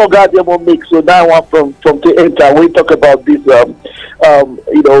last point of God they will make. So now one from the enter. We talk about this.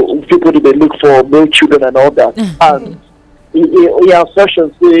 People they look for male children and all that, and in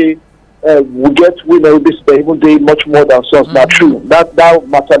assertion say we get women this even day much more than sons. Not true. That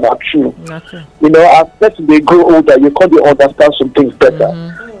matter not true. Not true. As person they grow older, you can't understand some things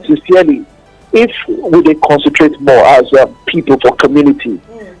better. Sincerely, if we they concentrate more as people for community,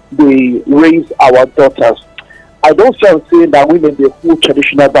 they raise our daughters. I don't say I'm saying that women they hold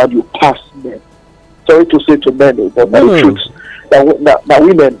traditional value past men. Sorry to say to men, but the truth. Now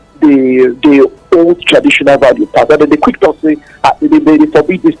women they hold traditional value past, and then they quick to say they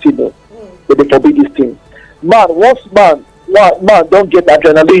forbid this thing. They forbid this thing. Once man don't get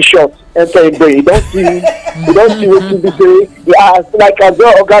adrenaline shot enter in brain. You don't see what they say. Yeah, like as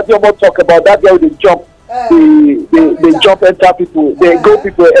well. Ogadiomo talk about that girl they jump. They jump enter people. They go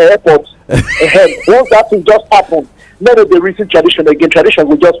people airport. Once that thing just happen, none of the recent tradition again. Tradition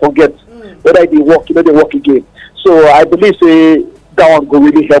will just forget whether they work. They work again. So I believe that one will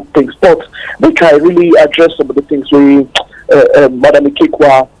really help things. But we can really address some of the things we Madam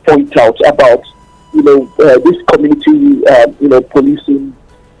Ikekwa point out about this community policing.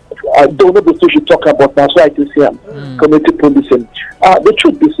 I don't know the thing she talk about now, so I can say community policing. The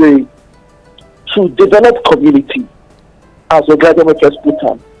truth is to develop community as a government first put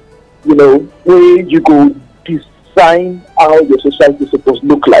on, where you go design how your society is supposed to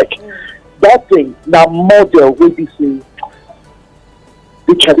look like. That thing now model will be say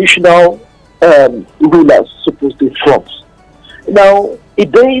the traditional rulers supposed to front. Now it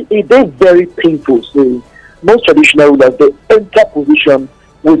is very painful. So most traditional rulers they enter position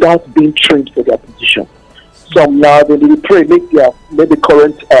without being trained for their position. Some now they pray make the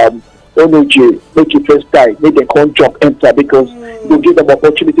current ONG make it first die, make them can't jump enter because you give them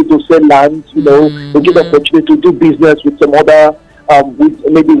opportunity to sell land, they give them opportunity to do business with some other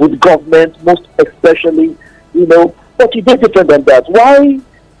with government, most especially, but it is different than that. Why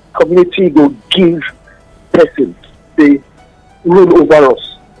community will give persons the rule over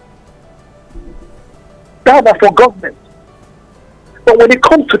us? That's for government. But when it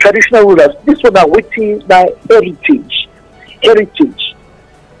comes to traditional rulers, this one are waiting by heritage.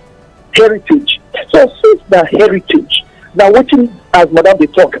 So since the heritage, now waiting as Madam they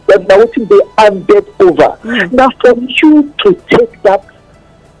talk, now waiting they handed over. Now for you to take that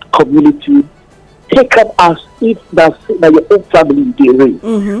community, take them as if that's your own family they raise,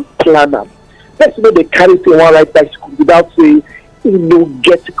 plan them. Let's say they carry say one right bicycle without saying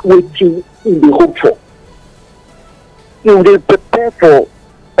get waiting in the hope for. They prepare for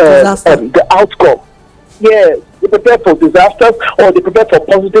the outcome. Yes, they prepare for disasters or they prepare for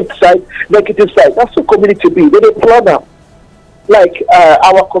positive side, negative side. That's what community be. They plan them. Like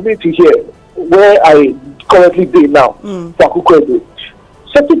our community here, where I currently be now,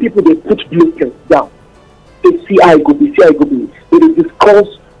 certain people they put blueprints down. They see I go be. They discuss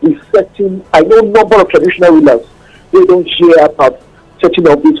with certain. I know number of traditional rulers. They don't share about certain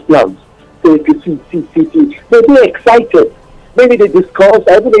of these plans. So if you see. They're excited. Maybe they discuss.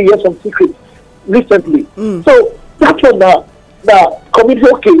 I even hear some secrets recently. So that's one now community.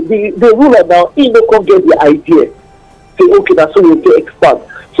 Okay, the ruler now he no come get the idea. Say okay, that's so we'll expand.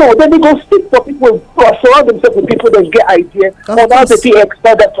 So then they go speak for people who surround themselves with people that get idea on how they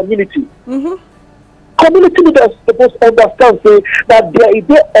expand that community. Community leaders supposed to understand that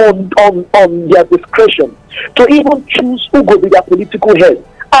they are on their discretion to even choose who go be their political head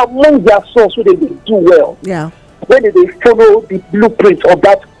among their sons so they will do well. Yeah. When they follow the blueprint of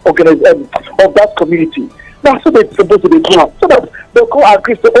that of that community. That's what they're supposed to be doing. So that they'll go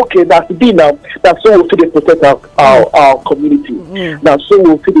agree to okay, now to be now that's so we'll see they protect our community. Now so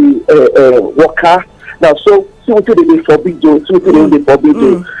we'll see the worker. Now so see what they forbid do, see what they forbid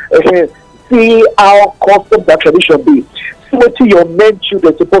do. See how custom that tradition be. See what your men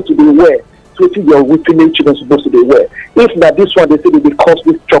children supposed to be wear. See what your women children supposed to be wear. If not this one, they say they cause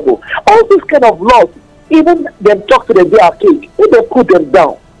this trouble. All these kind of laws, even them talk to them, they are cake. If they put them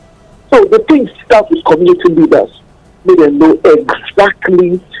down, So the thing starts with community leaders. Make them know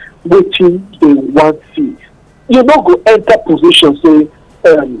exactly wetin they want see. You no go enter position say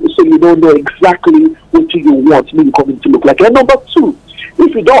so you don't know exactly what you want make the community look like. And number two,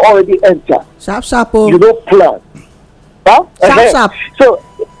 if you don't already enter, sharp you don't plan. Huh? Sharp. So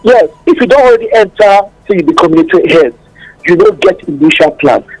yes, if you don't already enter, say you be community head, you don't get initial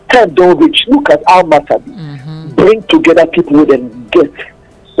plan. Time don't reach. Look at our matter. Bring together people who then get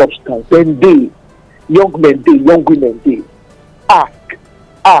substance. Then they, young men, they, young women, they ask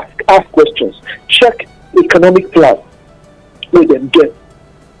questions. Check economic plan where them get.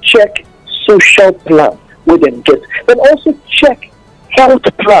 Check social plan where them get. Then also check health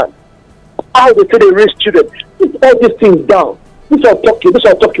plan. How they say they raise children. Put all these things down. This are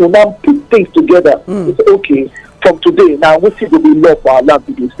talking. Now put things together. It's okay. From today, now we see will be law for our land.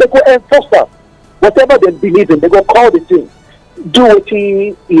 They go enforce that. Whatever they believe in, they go call the thing. Do what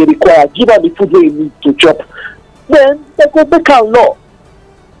he require. Give her the food they need to chop. Then they go make a law.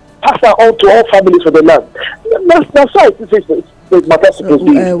 Pass that on to all families for the land. That's how it is. It's matter supposed to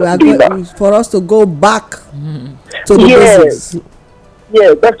be. We are going for us to go back to the basics.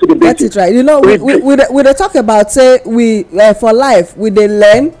 Yeah, back to the basics. Get it right. You know, we dey talk about say we for life we dey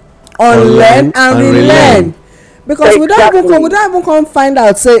learn, unlearn, and relearn. Because Exactly. we don't even come find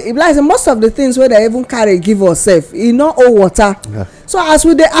out say if like say most of the things wey they even carry give us sef e no hold water. So as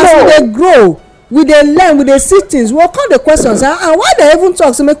we dey grow, we dey learn, we dey see things, we go come the questions and why they even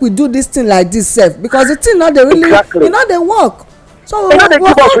talk say make we do this thing like this sef, because the thing no dey really e no dey work. So we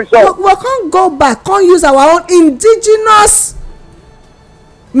come go back, come use our own indigenous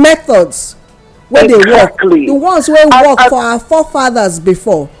methods wey dey work, the ones wey work for our forefathers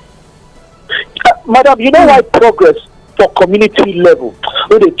before. Madam, you know why progress for community level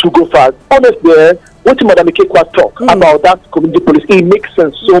wey dey too go far? Honestly, wetin Madam Ikekwa talk about that community police, it makes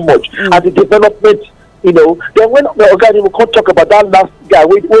sense so much as the development. You know, then when the organic will come talk about that last guy,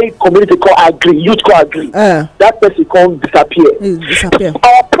 where community call agree, youth call agree, that person can't disappear.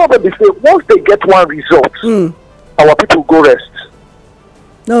 Our problem is that once they get one result, our people go rest.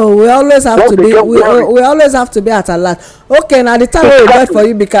 No, we always have to be. We always have to be at alert. Okay, now the time we wait for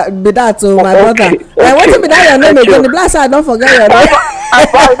you be that, my brother. What be that your name again? The black side, don't forget your name. My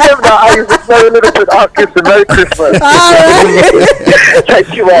name now, I use very little bit. It's Merry Christmas. All right.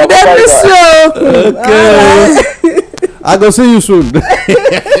 Thank you all. Okay. I go see you soon.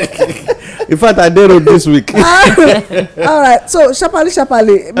 In fact, I did it this week. All right. So,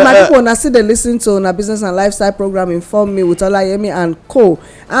 sharply, my people na still dey listen to na business and lifestyle program Inform Me with Olayemi and Co.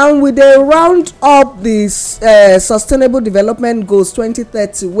 And we dey round up the Sustainable Development Goals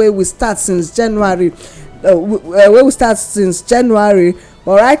 2030 where we start since January. But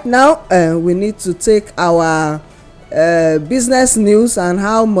right now, we need to take our business news and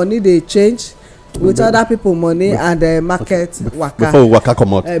how money dey change with other people money and market waka before we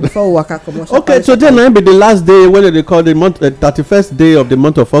waka comot. Okay, today na be the last day wey they call the month 31st day of the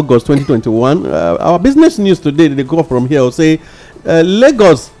month of August 2021. Our business news today they go from here say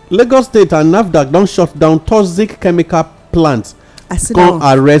Lagos State and NAFDAC don shut down toxic chemical plants. Come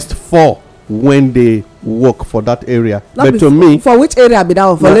arrest 4 when they work for that area. But to me, for which area be that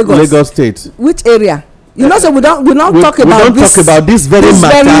one? For Lagos State. Which area? You know, so we don't talk about this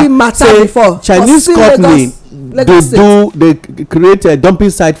very matter before. Chinese company they create a dumping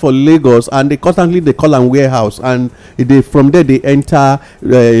site for Lagos, and they constantly they call them warehouse, and they from there they enter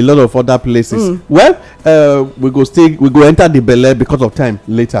a lot of other places. Well, we go enter the Belle because of time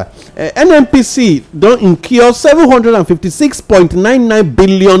later. NNPC don't incur 756.99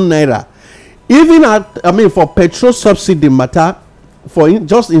 billion naira. Even for petrol subsidy matter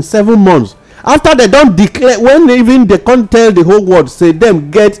just in 7 months. After they don't declare, when they can't tell the whole world, say them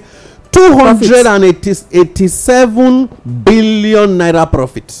get 287 billion naira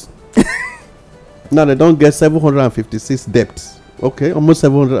profits. Now they don't get 756 debts. Okay, almost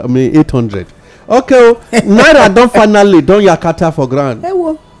 800. Okay, naira don't finally don't yakata for grand.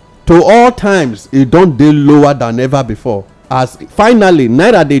 To all times, it don't dey lower than ever before. As finally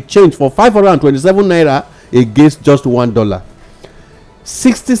naira they change for 527 naira against just $1.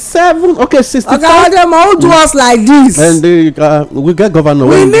 67 okay 65 them all do us like this, and we get governor.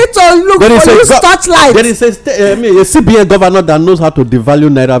 We need to look for this touchlight. There is a CBN governor that knows how to devalue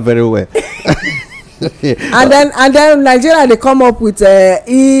naira very well. and then Nigeria they come up with naira.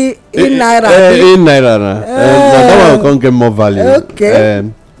 That one can't get more value.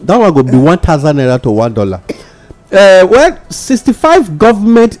 Okay. That one go be 1,000 naira to $1. Well, 65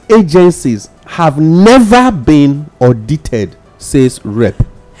 government agencies have never been audited, says rep.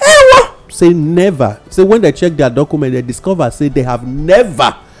 Say never. Say when they check their document, they discover say they have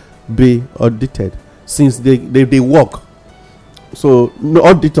never be audited since they work. So no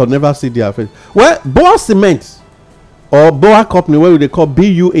auditor never see their face. Well, Boa Cement or Boa Company, what they call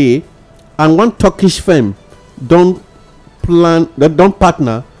BUA, and one Turkish firm don't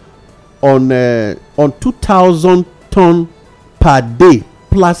partner on 2,000 ton per day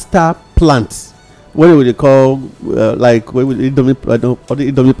plaster plants. What do they call like what would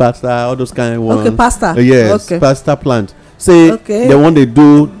Indomie pasta, all those kind of ones? Okay, pasta. Yes, okay. Pasta plant. Say they want to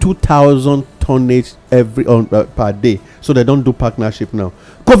do 2,000 tonnage per day, so they don't do partnership now.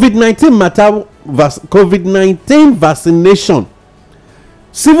 COVID-19 matter. COVID-19 vaccination.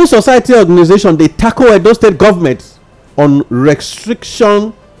 Civil society organization they tackle Edo State government on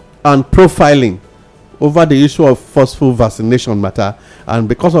restriction and profiling over the issue of forceful vaccination matter, and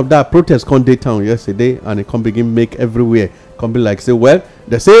because of that, protests come dey town yesterday, and it can begin make everywhere. Come be like say, well,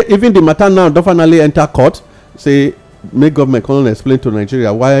 they say even the matter now don't finally enter court. Say make government come explain to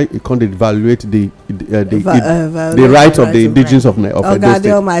Nigeria why it can't evaluate the right of the indigenous of Edo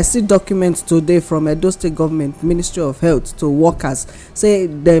State. I see documents today from Edo State government, Ministry of Health, to workers say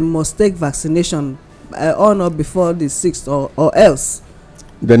they must take vaccination on or before the 6th or else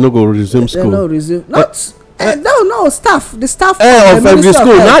they no go resume school. No resume. Not staff. The staff of every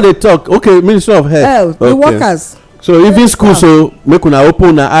school. Now they talk. Okay, Ministry of Health. The workers. So even school, so make una open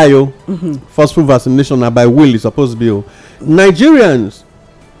una eye. Forceful vaccination na by will is supposed to be. Nigerians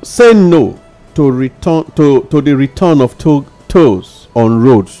say no to the return of tolls on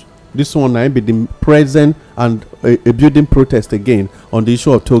roads. This one na be the present and a building protest again on the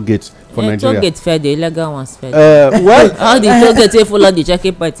issue of toll gates for Nigeria. Toll gate fair, the illegal ones fair. Well, all the toll gates they follow the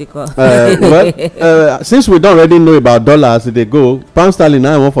checking particle. Since we don't already know about dollars, they go pound sterling.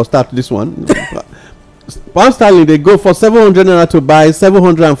 Now I want for start this one. Pound sterling they go for 700 naira to buy,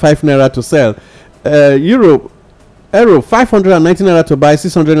 705 naira to sell. Euro 590 naira to buy,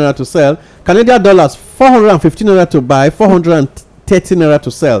 600 naira to sell. Canadian dollars 415 naira to buy, 430 naira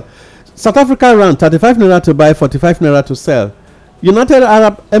to sell. South Africa rand 35 naira to buy, 45 naira to sell. United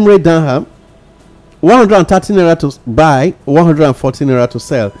Arab Emirates dirham 130 naira to buy, 140 naira to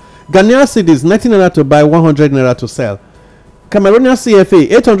sell. Ghanaian cedis 90 naira to buy, 100 naira to sell. Cameroonian CFA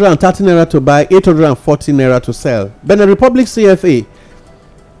 830 naira to buy, 840 naira to sell. Benin Republic CFA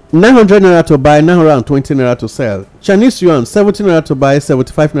 900 naira to buy, 920 naira to sell. Chinese yuan 70 naira to buy,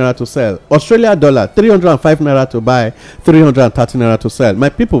 75 naira to sell. Australia dollar 305 naira to buy, 330 naira to sell. My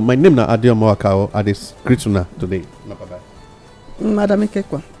people, my name na Adeomo Akao. I dis greet una today. Bye bye. Madam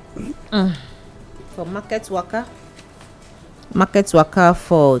Ikekwa. For market worker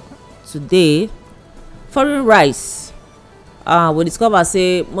for today, foreign rice. We discover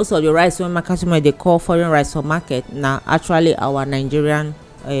say most of the rice when market women they call foreign rice for market now actually our Nigerian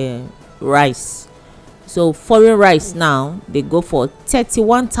rice. So foreign rice now they go for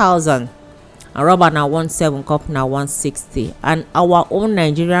 31,000, and rubber now 17, cup now 160, and our own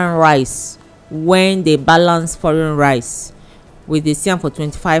Nigerian rice when they balance foreign rice with the same for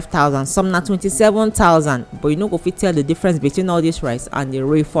 25,000, some now 27,000, but you know go fit tell the difference between all this rice and the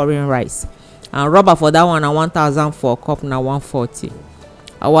real foreign rice. And rubber for that one na 1,000 for cup na 140.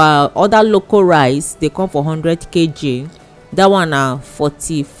 Our other local rice they come for 100 kg. That one na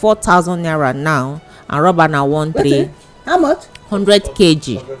 44,000 naira now, and rubber na 13. How much? 100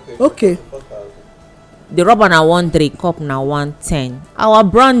 kg. Okay. The rubber na 13, cup na 110. Our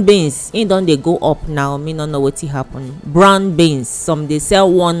brown beans in don dey go up now. Me no know wetin happen. Brown beans some dey sell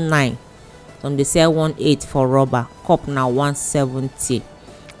 19, some dey sell 18 for rubber. Cup na 170.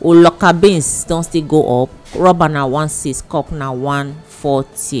 Oloka beans don still go up. Rubber na 16, cup na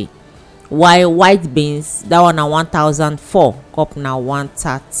 140. While white beans that one na 1,004, cup na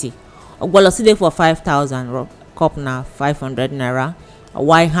 130. Ogbolo still dey for 5,000, cup na 500 naira.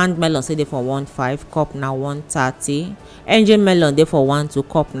 White hand melon still dey for 15, cup na 130. Engine melon dey for 12,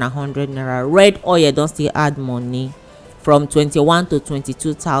 cup na 100 naira. Red oil don still add money from 21 to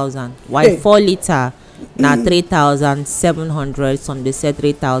 22,000. While 4 litre na 3,700, some dey say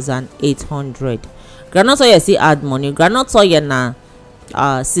 3,800. Groundnut oil still add money. Groundnut oil na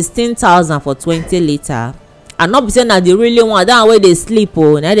 16,000 for 20 litre, and not be say na the really one that one wey dey sleep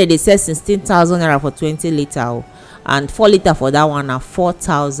na dey sell 16,000 naira for 20 litre and 4 litre for that one na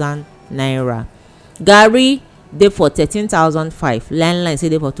 4,000 naira. Garri dey for 13,500. Line say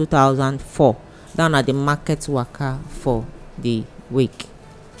dey for 2,004. Down at the market waka for the week.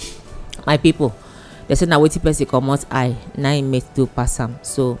 My people, they say na wetin person comot eye na im mate do pass am,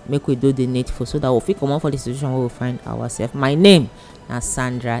 so make we do the needful so that we fit comot for the situation wey we find ourselves. My name na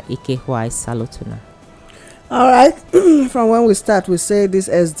Sandra Ikehua. Salutuna. All right. From when we start, we say this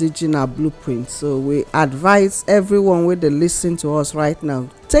SDG na blueprint. So we advise everyone wey dey listen to us right now,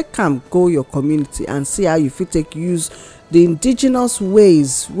 take am go your community and see how you fit take use the indigenous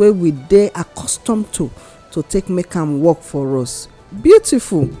ways wey we dey accustomed to take make am work for us.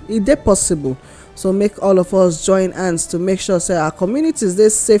 Beautiful, e dey possible. So make all of us join hands to make sure say our communities dey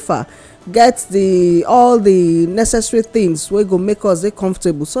safer, get all the necessary things wey go make us dey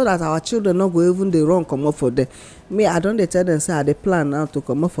comfortable, so that our children no go even dey run comot for there. Me, I don dey tell them say I dey plan now to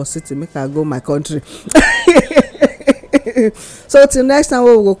comot for city make I go my country. So till next time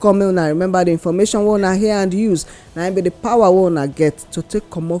wey we go come, make una remember the information wey una hear and use na im be the power wey una get to take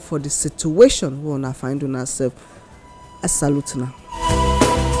comot for the situation wey una find una sef. I salute una.